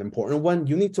 this is an important one.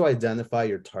 You need to identify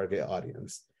your target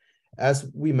audience.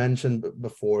 As we mentioned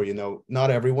before,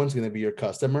 not everyone's going to be your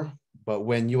customer, but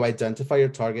when you identify your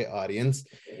target audience,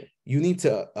 you need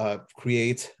to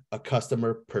create a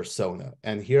customer persona.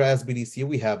 And here at SBDC,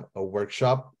 we have a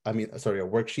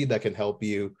worksheet that can help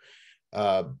you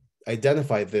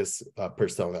identify this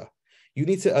persona. You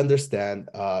need to understand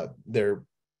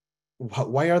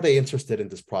why are they interested in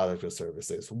this product or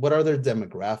services? What are their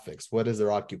demographics? What is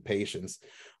their occupations?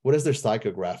 What is their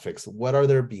psychographics? What are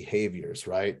their behaviors,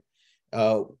 right?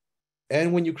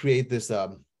 And when you create this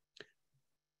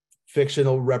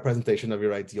fictional representation of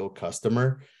your ideal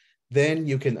customer, then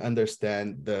you can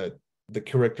understand the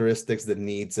characteristics, the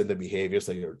needs, and the behaviors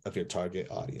of your target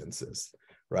audiences,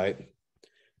 right?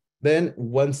 Then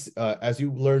once, as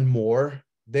you learn more,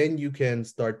 then you can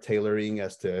start tailoring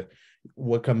as to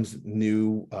what comes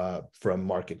new from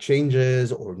market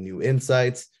changes or new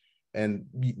insights. And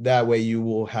that way you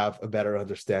will have a better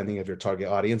understanding of your target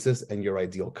audiences and your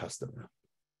ideal customer.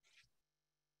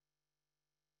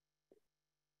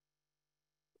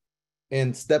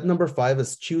 And step number 5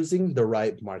 is choosing the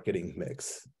right marketing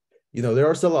mix. There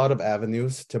are still a lot of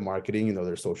avenues to marketing.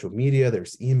 There's social media,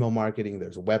 there's email marketing,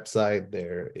 there's a website,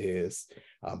 there is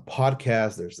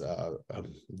podcast, there's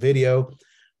video.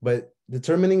 But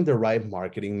determining the right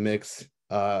marketing mix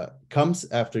comes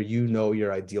after you know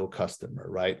your ideal customer,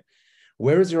 right?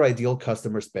 Where is your ideal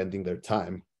customer spending their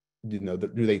time? Do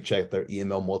they check their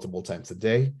email multiple times a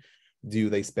day? Do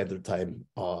they spend their time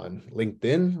on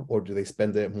LinkedIn, or do they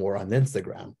spend it more on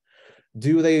Instagram?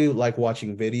 Do they like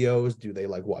watching videos? Do they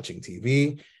like watching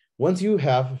TV? Once you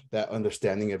have that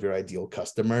understanding of your ideal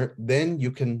customer, then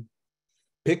you can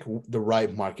pick the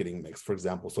right marketing mix. For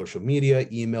example, social media,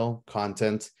 email,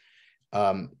 content,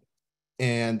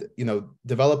 and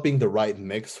developing the right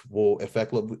mix will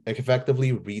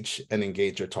effectively reach and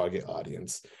engage your target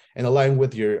audience and align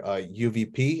with your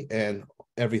UVP and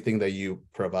everything that you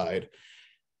provide.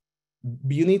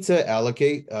 You need to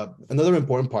allocate. Another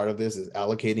important part of this is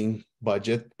allocating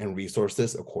budget and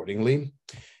resources accordingly.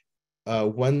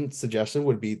 One suggestion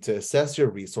would be to assess your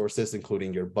resources,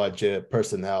 including your budget,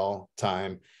 personnel,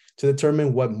 time, to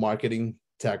determine what marketing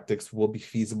tactics will be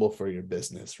feasible for your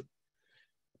business.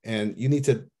 And you need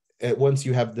to, once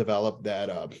you have developed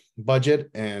that budget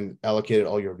and allocated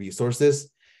all your resources,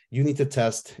 you need to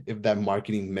test if that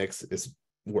marketing mix is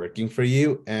working for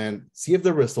you and see if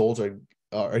the results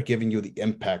are giving you the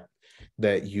impact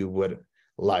that you would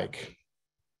like.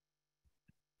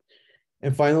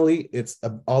 And finally, it's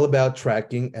all about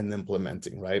tracking and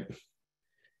implementing, right?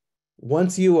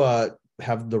 Once you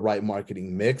have the right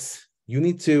marketing mix, you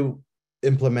need to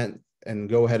implement and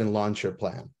go ahead and launch your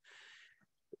plan.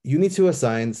 You need to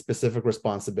assign specific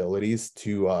responsibilities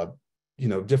to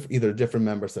either different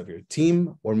members of your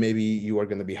team, or maybe you are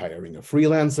going to be hiring a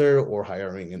freelancer or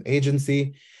hiring an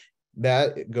agency.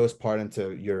 That goes part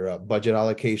into your budget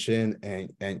allocation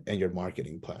and your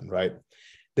marketing plan, right?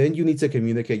 Then you need to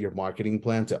communicate your marketing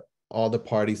plan to all the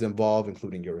parties involved,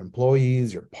 including your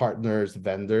employees, your partners,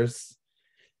 vendors.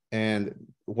 And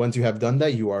once you have done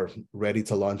that, you are ready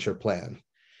to launch your plan.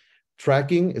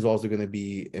 Tracking is also going to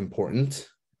be important.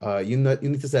 You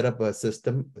need to set up a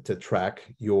system to track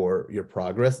your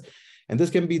progress. And this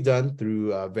can be done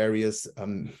through various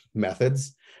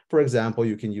methods. For example,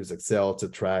 you can use Excel to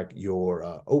track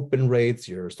your open rates,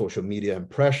 your social media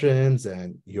impressions,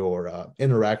 and your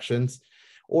interactions.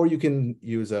 Or you can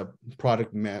use a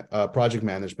project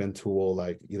management tool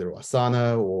like either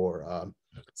Asana or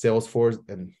Salesforce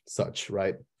and such,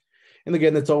 right? And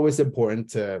again, it's always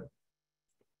important to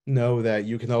know that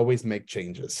you can always make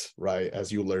changes, right? As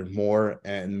you learn more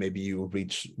and maybe you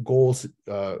reach goals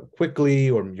quickly,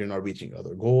 or you're not reaching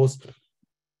other goals.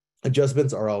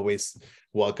 Adjustments are always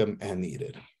welcome and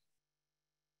needed.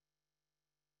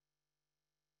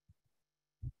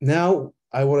 Now,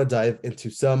 I want to dive into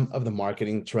some of the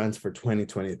marketing trends for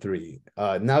 2023.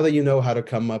 Now that you know how to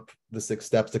come up the 6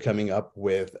 steps to coming up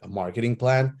with a marketing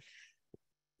plan,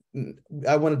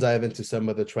 I want to dive into some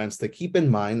of the trends to keep in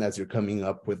mind as you're coming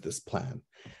up with this plan.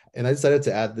 And I decided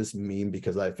to add this meme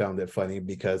because I found it funny,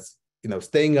 because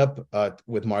staying up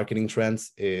with marketing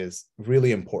trends is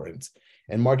really important.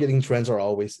 And marketing trends are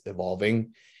always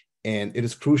evolving. And it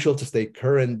is crucial to stay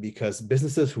current, because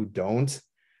businesses who don't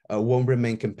won't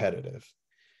remain competitive.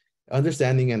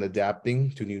 Understanding and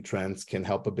adapting to new trends can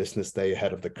help a business stay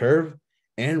ahead of the curve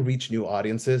and reach new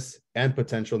audiences and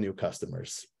potential new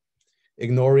customers.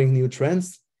 Ignoring new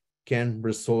trends can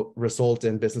result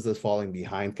in businesses falling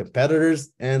behind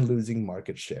competitors and losing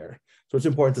market share. So it's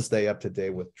important to stay up to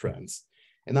date with trends.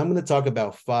 And I'm going to talk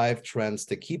about 5 trends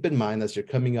to keep in mind as you're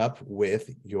coming up with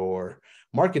your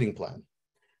marketing plan.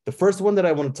 The first one that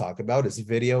I want to talk about is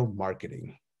video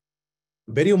marketing.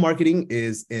 Video marketing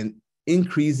is an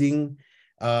increasing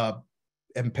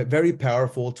and very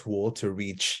powerful tool to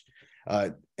reach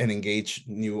and engage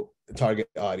new target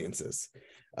audiences.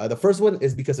 The first one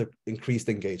is because of increased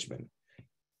engagement.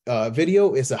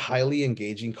 Video is a highly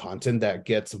engaging content that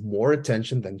gets more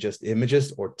attention than just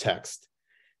images or text.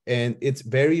 And it's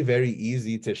very, very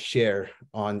easy to share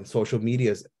on social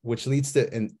medias, which leads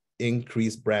to an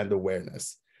increased brand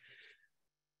awareness.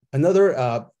 Another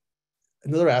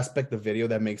aspect of video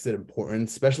that makes it important,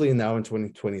 especially now in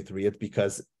 2023, it's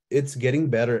because it's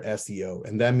getting better SEO,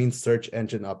 and that means search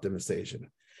engine optimization.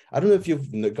 I don't know if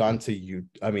you've gone to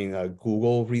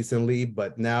Google recently,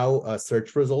 but now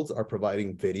search results are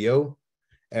providing video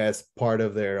as part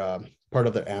of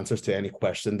their answers to any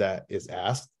question that is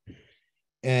asked.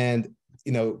 And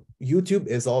YouTube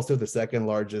is also the second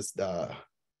largest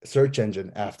search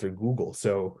engine after Google.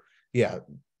 So yeah,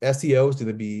 SEO is going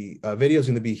to be video is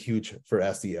going to be huge for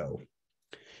SEO.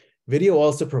 Video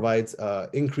also provides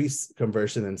increased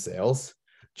conversion in sales.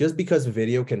 Just because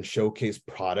video can showcase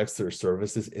products or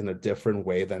services in a different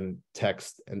way than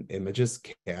text and images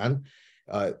can,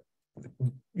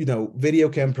 video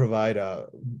can provide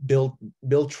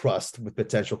build trust with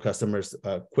potential customers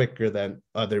quicker than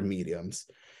other mediums.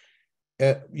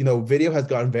 Video has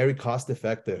gotten very cost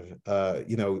effective.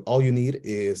 All you need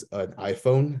is an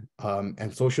iPhone,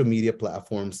 and social media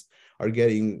platforms are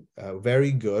getting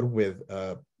very good with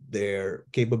their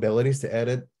capabilities to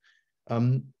edit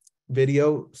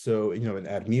video. So, and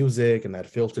add music and add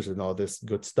filters and all this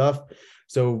good stuff.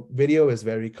 So video is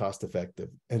very cost effective.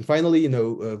 And finally,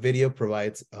 video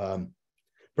provides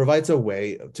a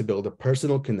way to build a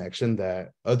personal connection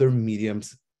that other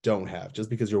mediums don't have, just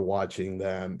because you're watching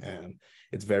them and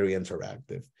it's very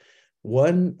interactive.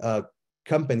 One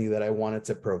company that I wanted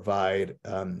to provide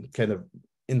kind of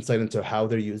insight into how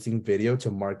they're using video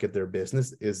to market their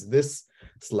business is this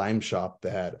slime shop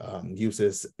that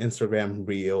uses Instagram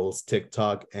Reels,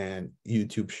 TikTok, and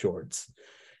YouTube Shorts.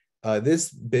 This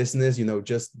business,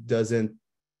 just doesn't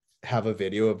have a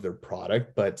video of their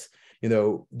product, but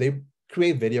they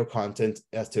create video content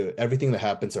as to everything that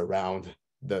happens around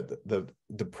the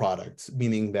products,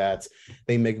 meaning that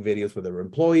they make videos with their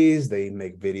employees, they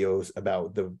make videos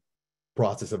about the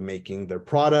process of making their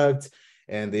product,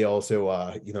 and they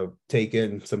also take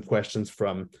in some questions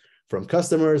from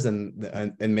customers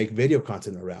and make video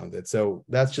content around it. So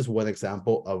that's just one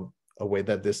example of a way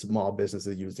that this small business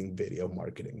is using video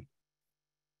marketing.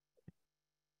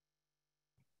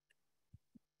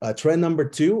 Trend number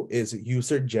 2 is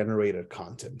user-generated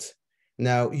content.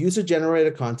 Now,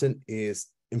 user-generated content is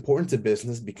important to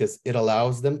business because it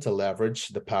allows them to leverage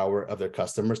the power of their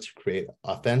customers to create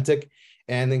authentic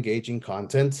and engaging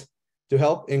content to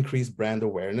help increase brand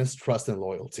awareness, trust, and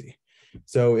loyalty.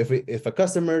 So if a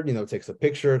customer, takes a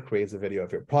picture, creates a video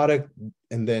of your product,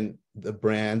 and then the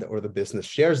brand or the business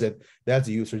shares it, that's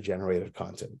user-generated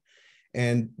content.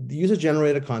 And the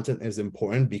user-generated content is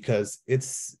important because it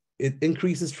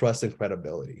increases trust and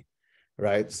credibility,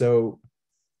 right? So,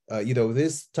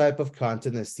 this type of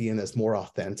content is seen as more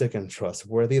authentic and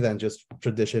trustworthy than just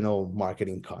traditional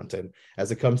marketing content, as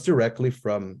it comes directly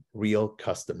from real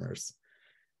customers.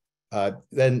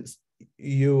 Then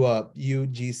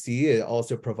UGC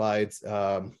also provides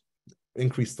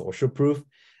increased social proof.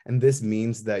 And this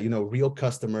means that, real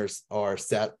customers are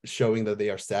showing that they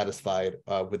are satisfied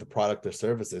with the product or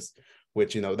services,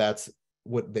 which, that's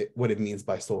what it means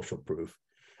by social proof.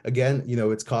 Again,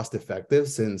 it's cost effective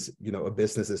since, a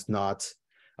business is not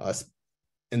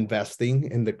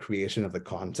investing in the creation of the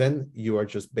content. You are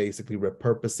just basically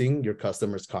repurposing your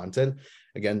customers' content.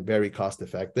 Again, very cost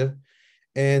effective.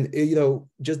 And,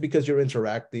 just because you're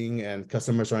interacting and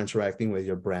customers are interacting with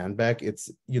your brand back, it's,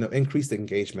 increased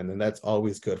engagement. And that's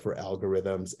always good for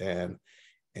algorithms and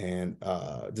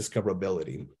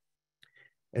discoverability.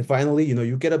 And finally,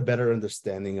 you get a better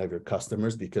understanding of your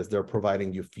customers because they're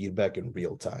providing you feedback in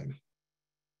real time.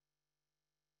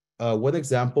 One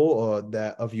example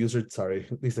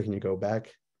Lisa, can you go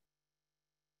back?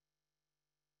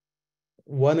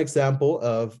 One example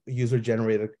of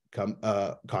user-generated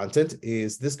content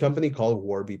is this company called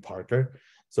Warby Parker.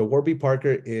 So Warby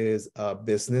Parker is a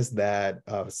business that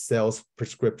sells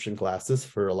prescription glasses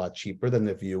for a lot cheaper than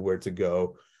if you were to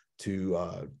go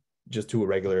to just to a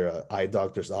regular eye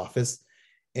doctor's office.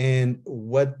 And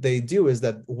what they do is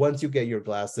that once you get your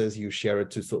glasses, you share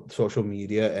it to social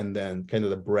media, and then kind of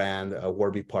the brand,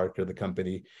 Warby Parker, the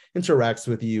company, interacts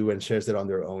with you and shares it on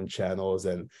their own channels.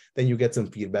 And then you get some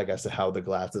feedback as to how the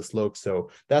glasses look. So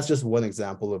that's just one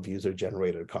example of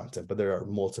user-generated content, but there are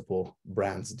multiple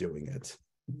brands doing it.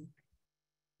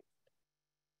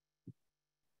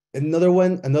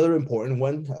 Another important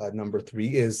one, number 3,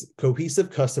 is cohesive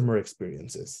customer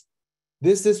experiences.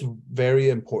 This is very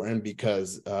important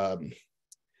because, as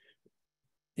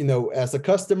a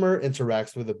customer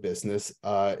interacts with a business,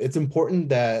 it's important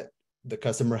that the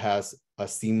customer has a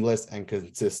seamless and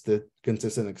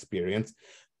consistent experience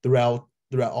throughout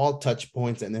all touch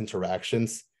points and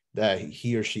interactions that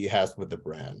he or she has with the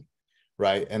brand,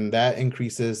 right? And that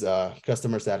increases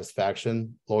customer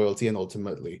satisfaction, loyalty, and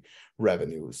ultimately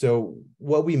revenue. So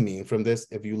what we mean from this,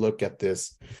 if you look at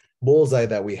this bullseye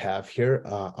that we have here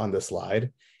on the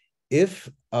slide, if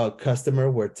a customer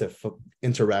were to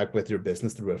interact with your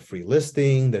business through a free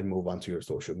listing, then move on to your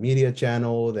social media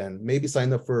channel, then maybe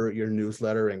sign up for your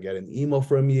newsletter and get an email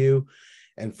from you.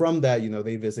 And from that,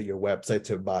 they visit your website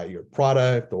to buy your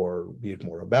product or read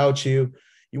more about you.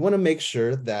 You want to make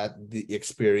sure that the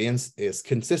experience is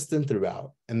consistent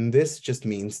throughout. And this just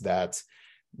means that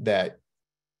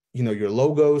your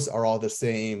logos are all the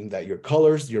same, that your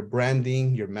colors, your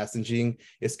branding, your messaging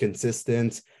is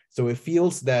consistent. So it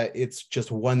feels that it's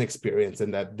just one experience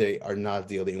and that they are not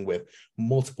dealing with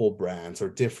multiple brands or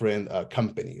different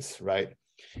companies, right?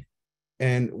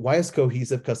 And why is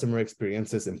cohesive customer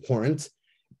experiences important?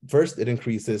 First, it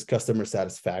increases customer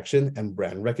satisfaction and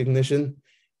brand recognition,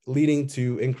 leading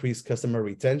to increased customer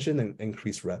retention and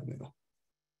increased revenue.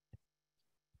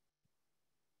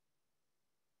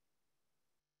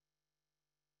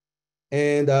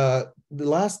 And the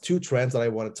last two trends that I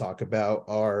want to talk about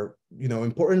are,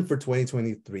 important for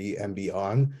 2023 and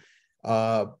beyond.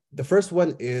 The first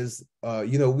one is,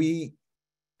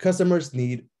 customers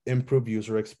need improved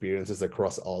user experiences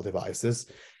across all devices.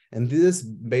 And this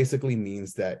basically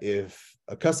means that if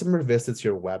a customer visits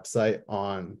your website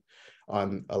on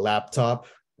a laptop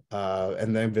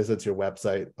and then visits your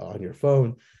website on your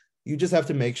phone, you just have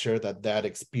to make sure that that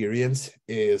experience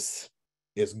is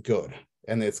good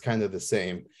and it's kind of the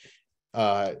same.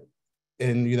 And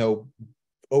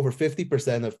over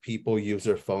 50% of people use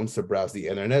their phones to browse the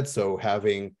internet. So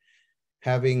having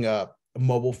a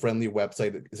mobile-friendly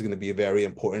website is going to be very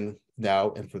important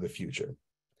now and for the future.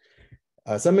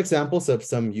 Some examples of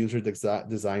some user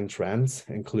design trends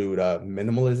include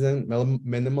minimalism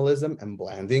and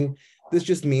blending. This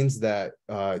just means that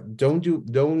don't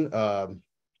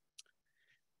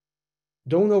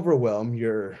overwhelm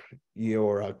your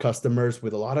customers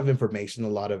with a lot of information, a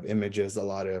lot of images, a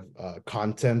lot of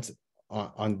content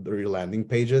on your landing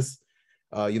pages.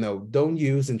 Don't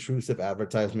use intrusive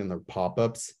advertisement or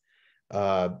pop-ups.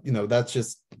 That's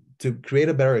just to create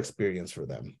a better experience for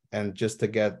them and just to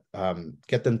get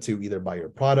them to either buy your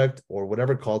product or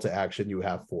whatever call to action you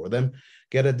have for them.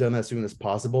 Get it done as soon as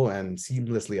possible and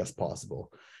seamlessly as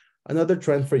possible. Another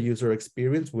trend for user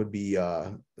experience would be,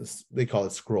 they call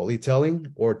it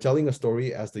scrollytelling, or telling a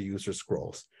story as the user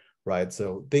scrolls, right?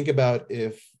 So think about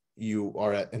if you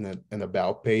are in an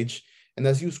about page, and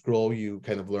as you scroll, you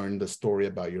kind of learn the story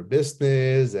about your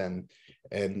business, and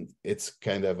it's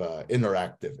kind of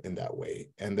interactive in that way.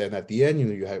 And then at the end,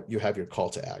 you have your call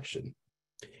to action.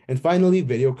 And finally,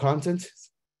 video content,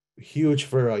 huge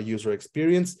for user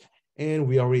experience, and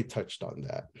we already touched on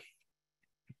that.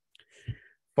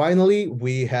 Finally,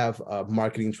 we have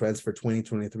marketing trends for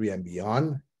 2023 and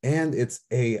beyond, and it's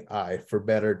AI for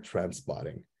better trend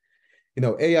spotting.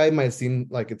 AI might seem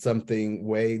like it's something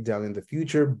way down in the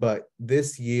future, but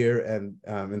this year and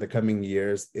in the coming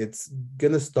years, it's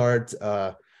going to start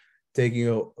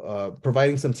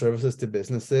providing some services to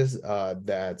businesses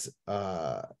that,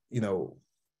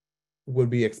 would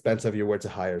be expensive if you were to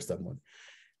hire someone.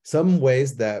 Some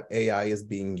ways that AI is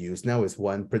being used now is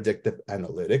one, predictive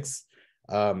analytics.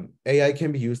 AI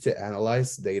can be used to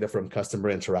analyze data from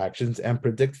customer interactions and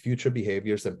predict future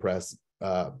behaviors and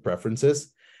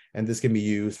preferences. And this can be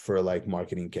used for like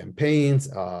marketing campaigns,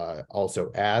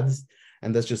 also ads.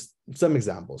 And that's just some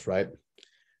examples, right?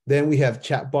 Then we have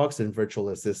chatbots and virtual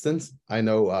assistants. I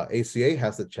know ACA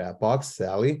has a chatbot,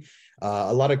 Sally.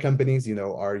 A lot of companies,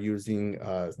 are using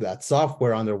that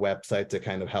software on their website to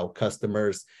kind of help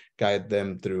customers, guide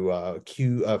them through a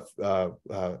queue of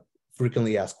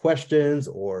frequently asked questions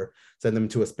or send them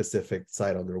to a specific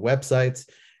site on their websites.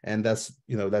 And that's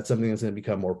something that's going to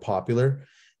become more popular.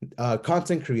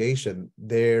 Content creation,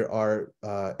 there are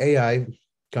AI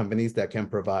companies that can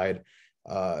provide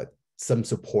some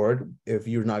support if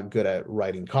you're not good at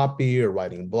writing copy or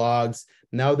writing blogs.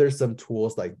 Now there's some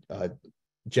tools like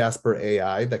Jasper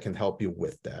AI that can help you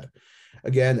with that.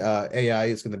 Again, AI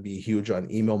is going to be huge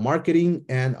on email marketing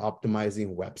and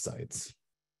optimizing websites.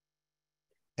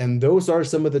 And those are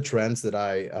some of the trends that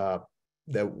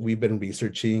that we've been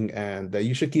researching and that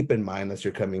you should keep in mind as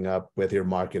you're coming up with your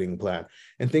marketing plan.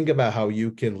 And think about how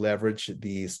you can leverage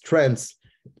these trends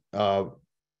and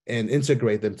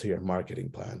integrate them to your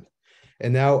marketing plan.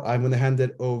 And now I'm going to hand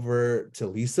it over to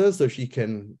Lisa so she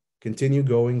can continue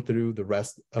going through the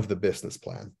rest of the business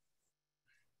plan.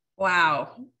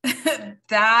 Wow.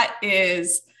 That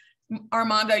is,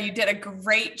 Armando, you did a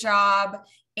great job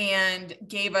and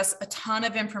gave us a ton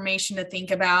of information to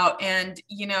think about. And,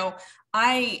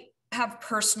 I have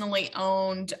personally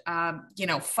owned,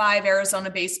 5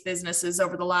 Arizona-based businesses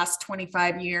over the last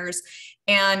 25 years.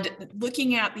 And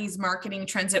looking at these marketing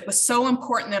trends, it was so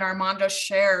important that Armando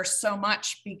shares so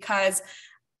much, because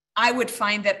I would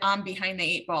find that I'm behind the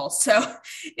 8 ball. So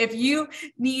if you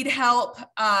need help,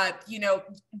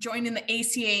 joining the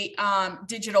ACA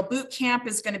digital boot camp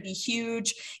is going to be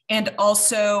huge. And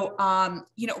also,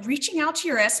 reaching out to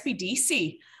your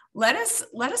SBDC. Let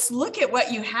us look at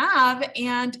what you have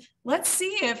and let's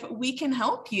see if we can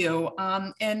help you.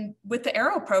 And with the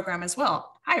Arrow program as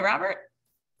well. Hi, Robert.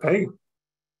 Hey.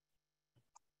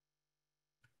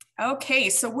 Okay,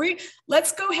 so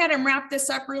let's go ahead and wrap this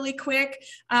up really quick.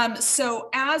 So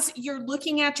as you're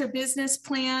looking at your business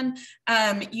plan,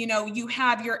 you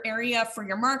have your area for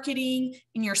your marketing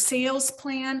and your sales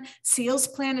plan. Sales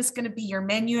plan is going to be your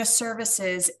menu of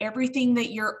services, everything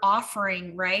that you're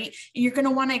offering, right? And you're going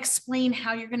to want to explain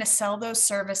how you're going to sell those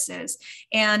services,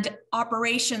 and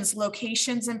operations,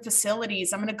 locations, and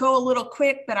facilities. I'm going to go a little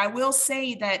quick, but I will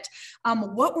say that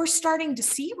what we're starting to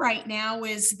see right now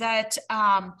is that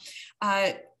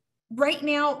right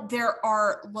now, there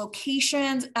are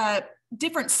locations,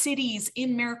 different cities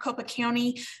in Maricopa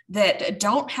County that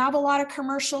don't have a lot of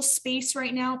commercial space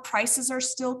right now. Prices are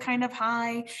still kind of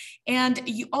high. And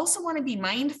you also want to be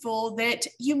mindful that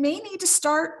you may need to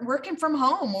start working from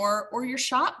home or your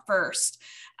shop first.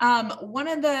 One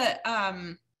of the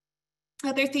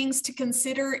other things to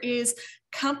consider is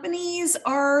companies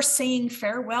are saying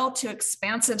farewell to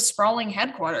expansive, sprawling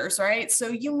headquarters, right? So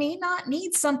you may not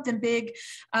need something big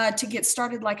to get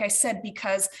started, like I said,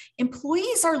 because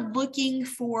employees are looking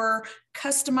for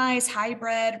customized,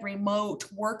 hybrid, remote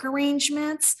work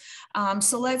arrangements.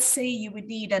 So let's say you would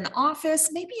need an office.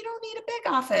 Maybe you don't need a big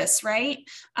office, right?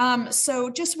 So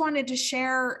just wanted to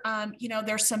share,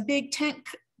 there's some big tech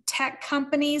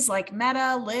companies like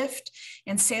Meta, Lyft,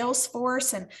 and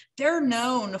Salesforce, and they're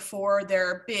known for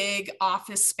their big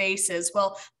office spaces.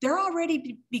 Well, they're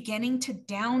already beginning to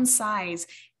downsize.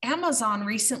 Amazon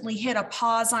recently hit a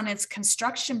pause on its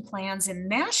construction plans in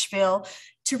Nashville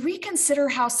to reconsider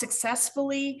how to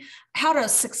successfully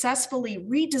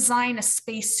redesign a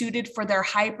space suited for their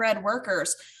hybrid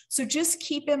workers. So just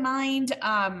keep in mind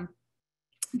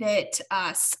that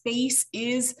space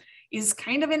is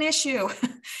kind of an issue.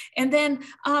 And then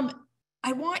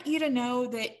I want you to know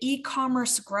that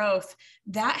e-commerce growth,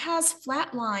 that has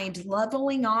flatlined,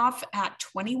 leveling off at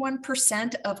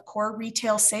 21% of core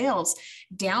retail sales,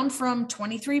 down from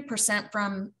 23%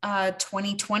 from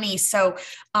 2020. So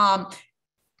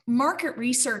market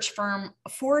research firm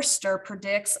Forrester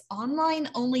predicts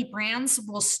online-only brands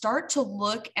will start to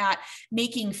look at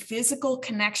making physical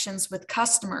connections with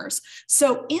customers.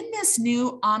 So in this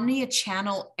new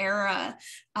omni-channel era,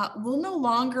 we'll no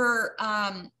longer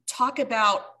talk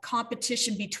about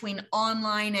competition between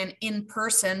online and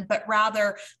in-person, but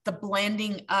rather the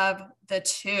blending of the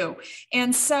two.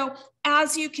 And so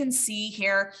as you can see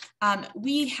here,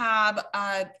 we have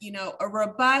a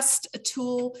robust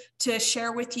tool to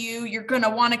share with you. You're going to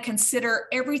want to consider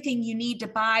everything you need to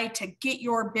buy to get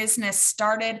your business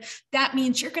started. That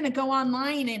means you're going to go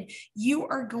online and you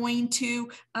are going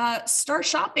to start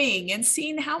shopping and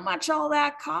seeing how much all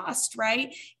that costs,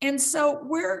 right? And so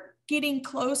we're getting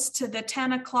close to the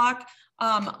 10 o'clock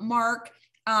mark.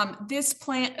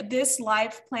 This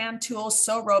live plan tool is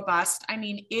so robust. I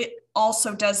mean, it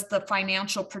also does the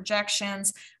financial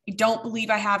projections. I don't believe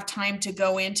I have time to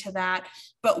go into that,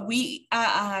 but we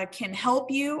can help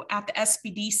you at the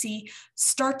SBDC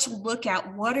start to look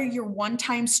at what are your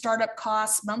one-time startup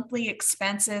costs, monthly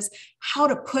expenses, how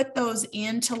to put those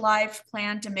into live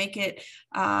plan to make it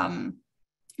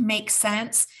make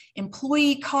sense.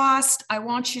 Employee cost, I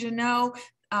want you to know,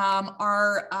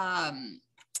 our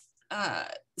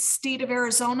state of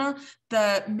Arizona,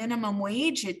 the minimum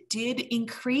wage, it did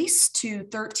increase to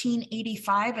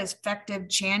 $13.85 effective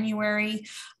January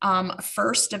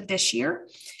 1st of this year.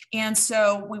 And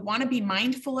so we want to be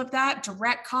mindful of that.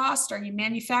 Direct cost, are you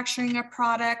manufacturing a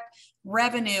product?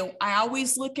 Revenue, I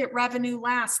always look at revenue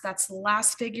last. That's the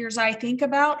last figures I think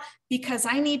about, because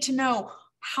I need to know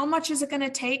how much is it going to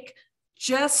take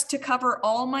just to cover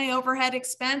all my overhead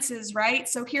expenses, right?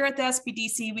 So here at the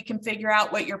SBDC, we can figure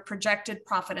out what your projected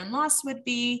profit and loss would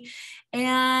be.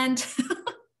 And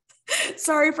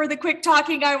sorry for the quick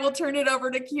talking. I will turn it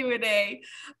over to Q&A.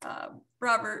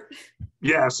 Robert.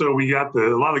 Yeah, so we got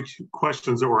a lot of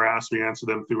questions that were asked. We answered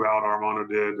them throughout. Armando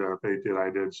did, Faith did,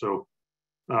 I did. So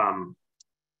I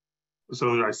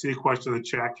see a question in the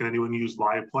chat. Can anyone use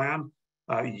LivePlan?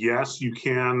 Yes, you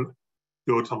can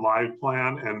go to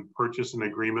LivePlan and purchase an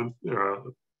agreement,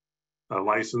 a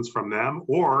license from them,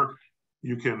 or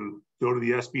you can go to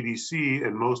the SBDC,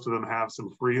 and most of them have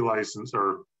some free license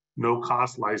or no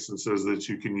cost licenses that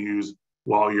you can use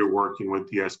while you're working with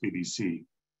the SBDC.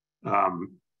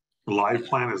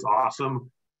 LivePlan is awesome.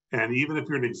 And even if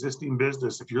you're an existing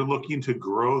business, if you're looking to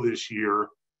grow this year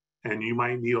and you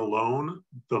might need a loan,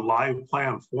 the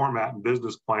LivePlan format and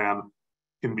business plan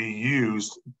can be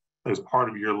used as part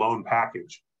of your loan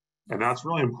package. And that's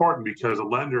really important, because a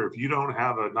lender, if you don't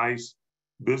have a nice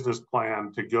business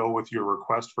plan to go with your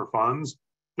request for funds,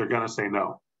 they're going to say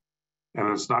no. And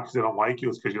it's not because they don't like you,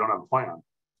 it's because you don't have a plan.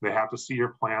 They have to see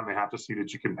your plan. They have to see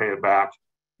that you can pay it back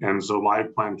And so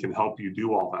LivePlan can help you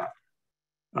do all that.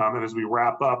 And as we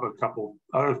wrap up, a couple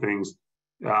other things.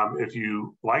 If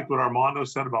you like what Armando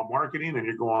said about marketing and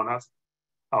you're going, that's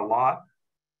a lot,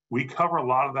 we cover a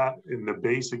lot of that in the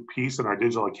basic piece in our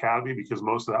digital academy because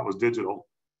most of that was digital.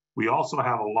 We also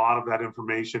have a lot of that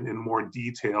information in more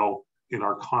detail in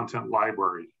our content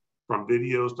library, from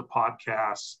videos to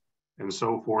podcasts and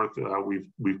so forth.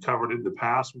 We've covered it in the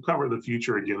past. We'll cover it in the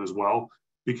future again as well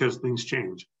because things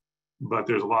change. But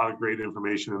there's a lot of great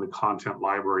information in the content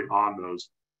library on those.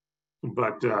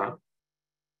 But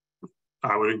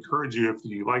I would encourage you, if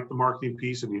you like the marketing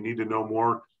piece and you need to know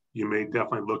more, you may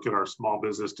definitely look at our Small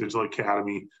Business Digital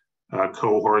Academy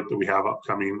cohort that we have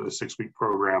upcoming, a 6-week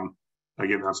program.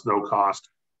 Again, that's no cost.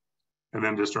 And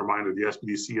then just a reminder, the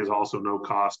SBDC is also no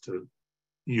cost to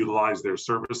utilize their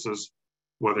services.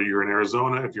 Whether you're in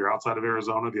Arizona, if you're outside of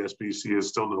Arizona, the SBDC is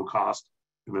still no cost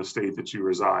in the state that you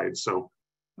reside. So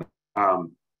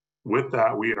with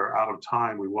that, we are out of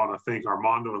time. We want to thank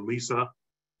Armando and Lisa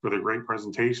for their great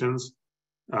presentations.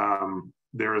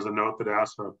 There is a note that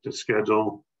asks to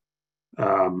schedule.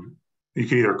 You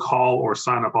can either call or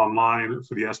sign up online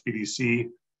for the SBDC,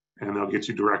 and they'll get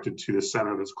you directed to the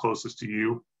center that's closest to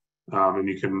you. And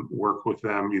you can work with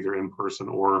them either in person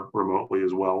or remotely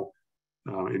as well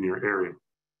in your area.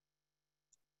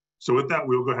 So with that,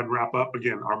 we'll go ahead and wrap up.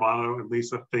 Again, Armando and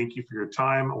Lisa, thank you for your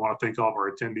time. I want to thank all of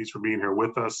our attendees for being here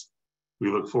with us. We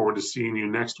look forward to seeing you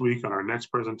next week on our next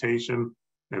presentation.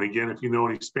 And again, if you know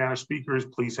any Spanish speakers,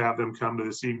 please have them come to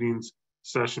this evening's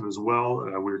session as well.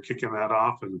 We're kicking that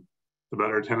off, and the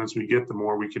better attendance we get, the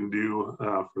more we can do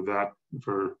for that.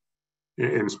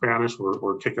 In Spanish,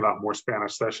 we're kicking off more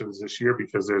Spanish sessions this year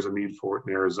because there's a need for it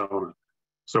in Arizona.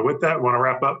 So with that, I want to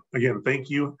wrap up. Again, thank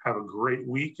you. Have a great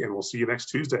week, and we'll see you next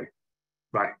Tuesday.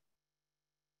 Bye.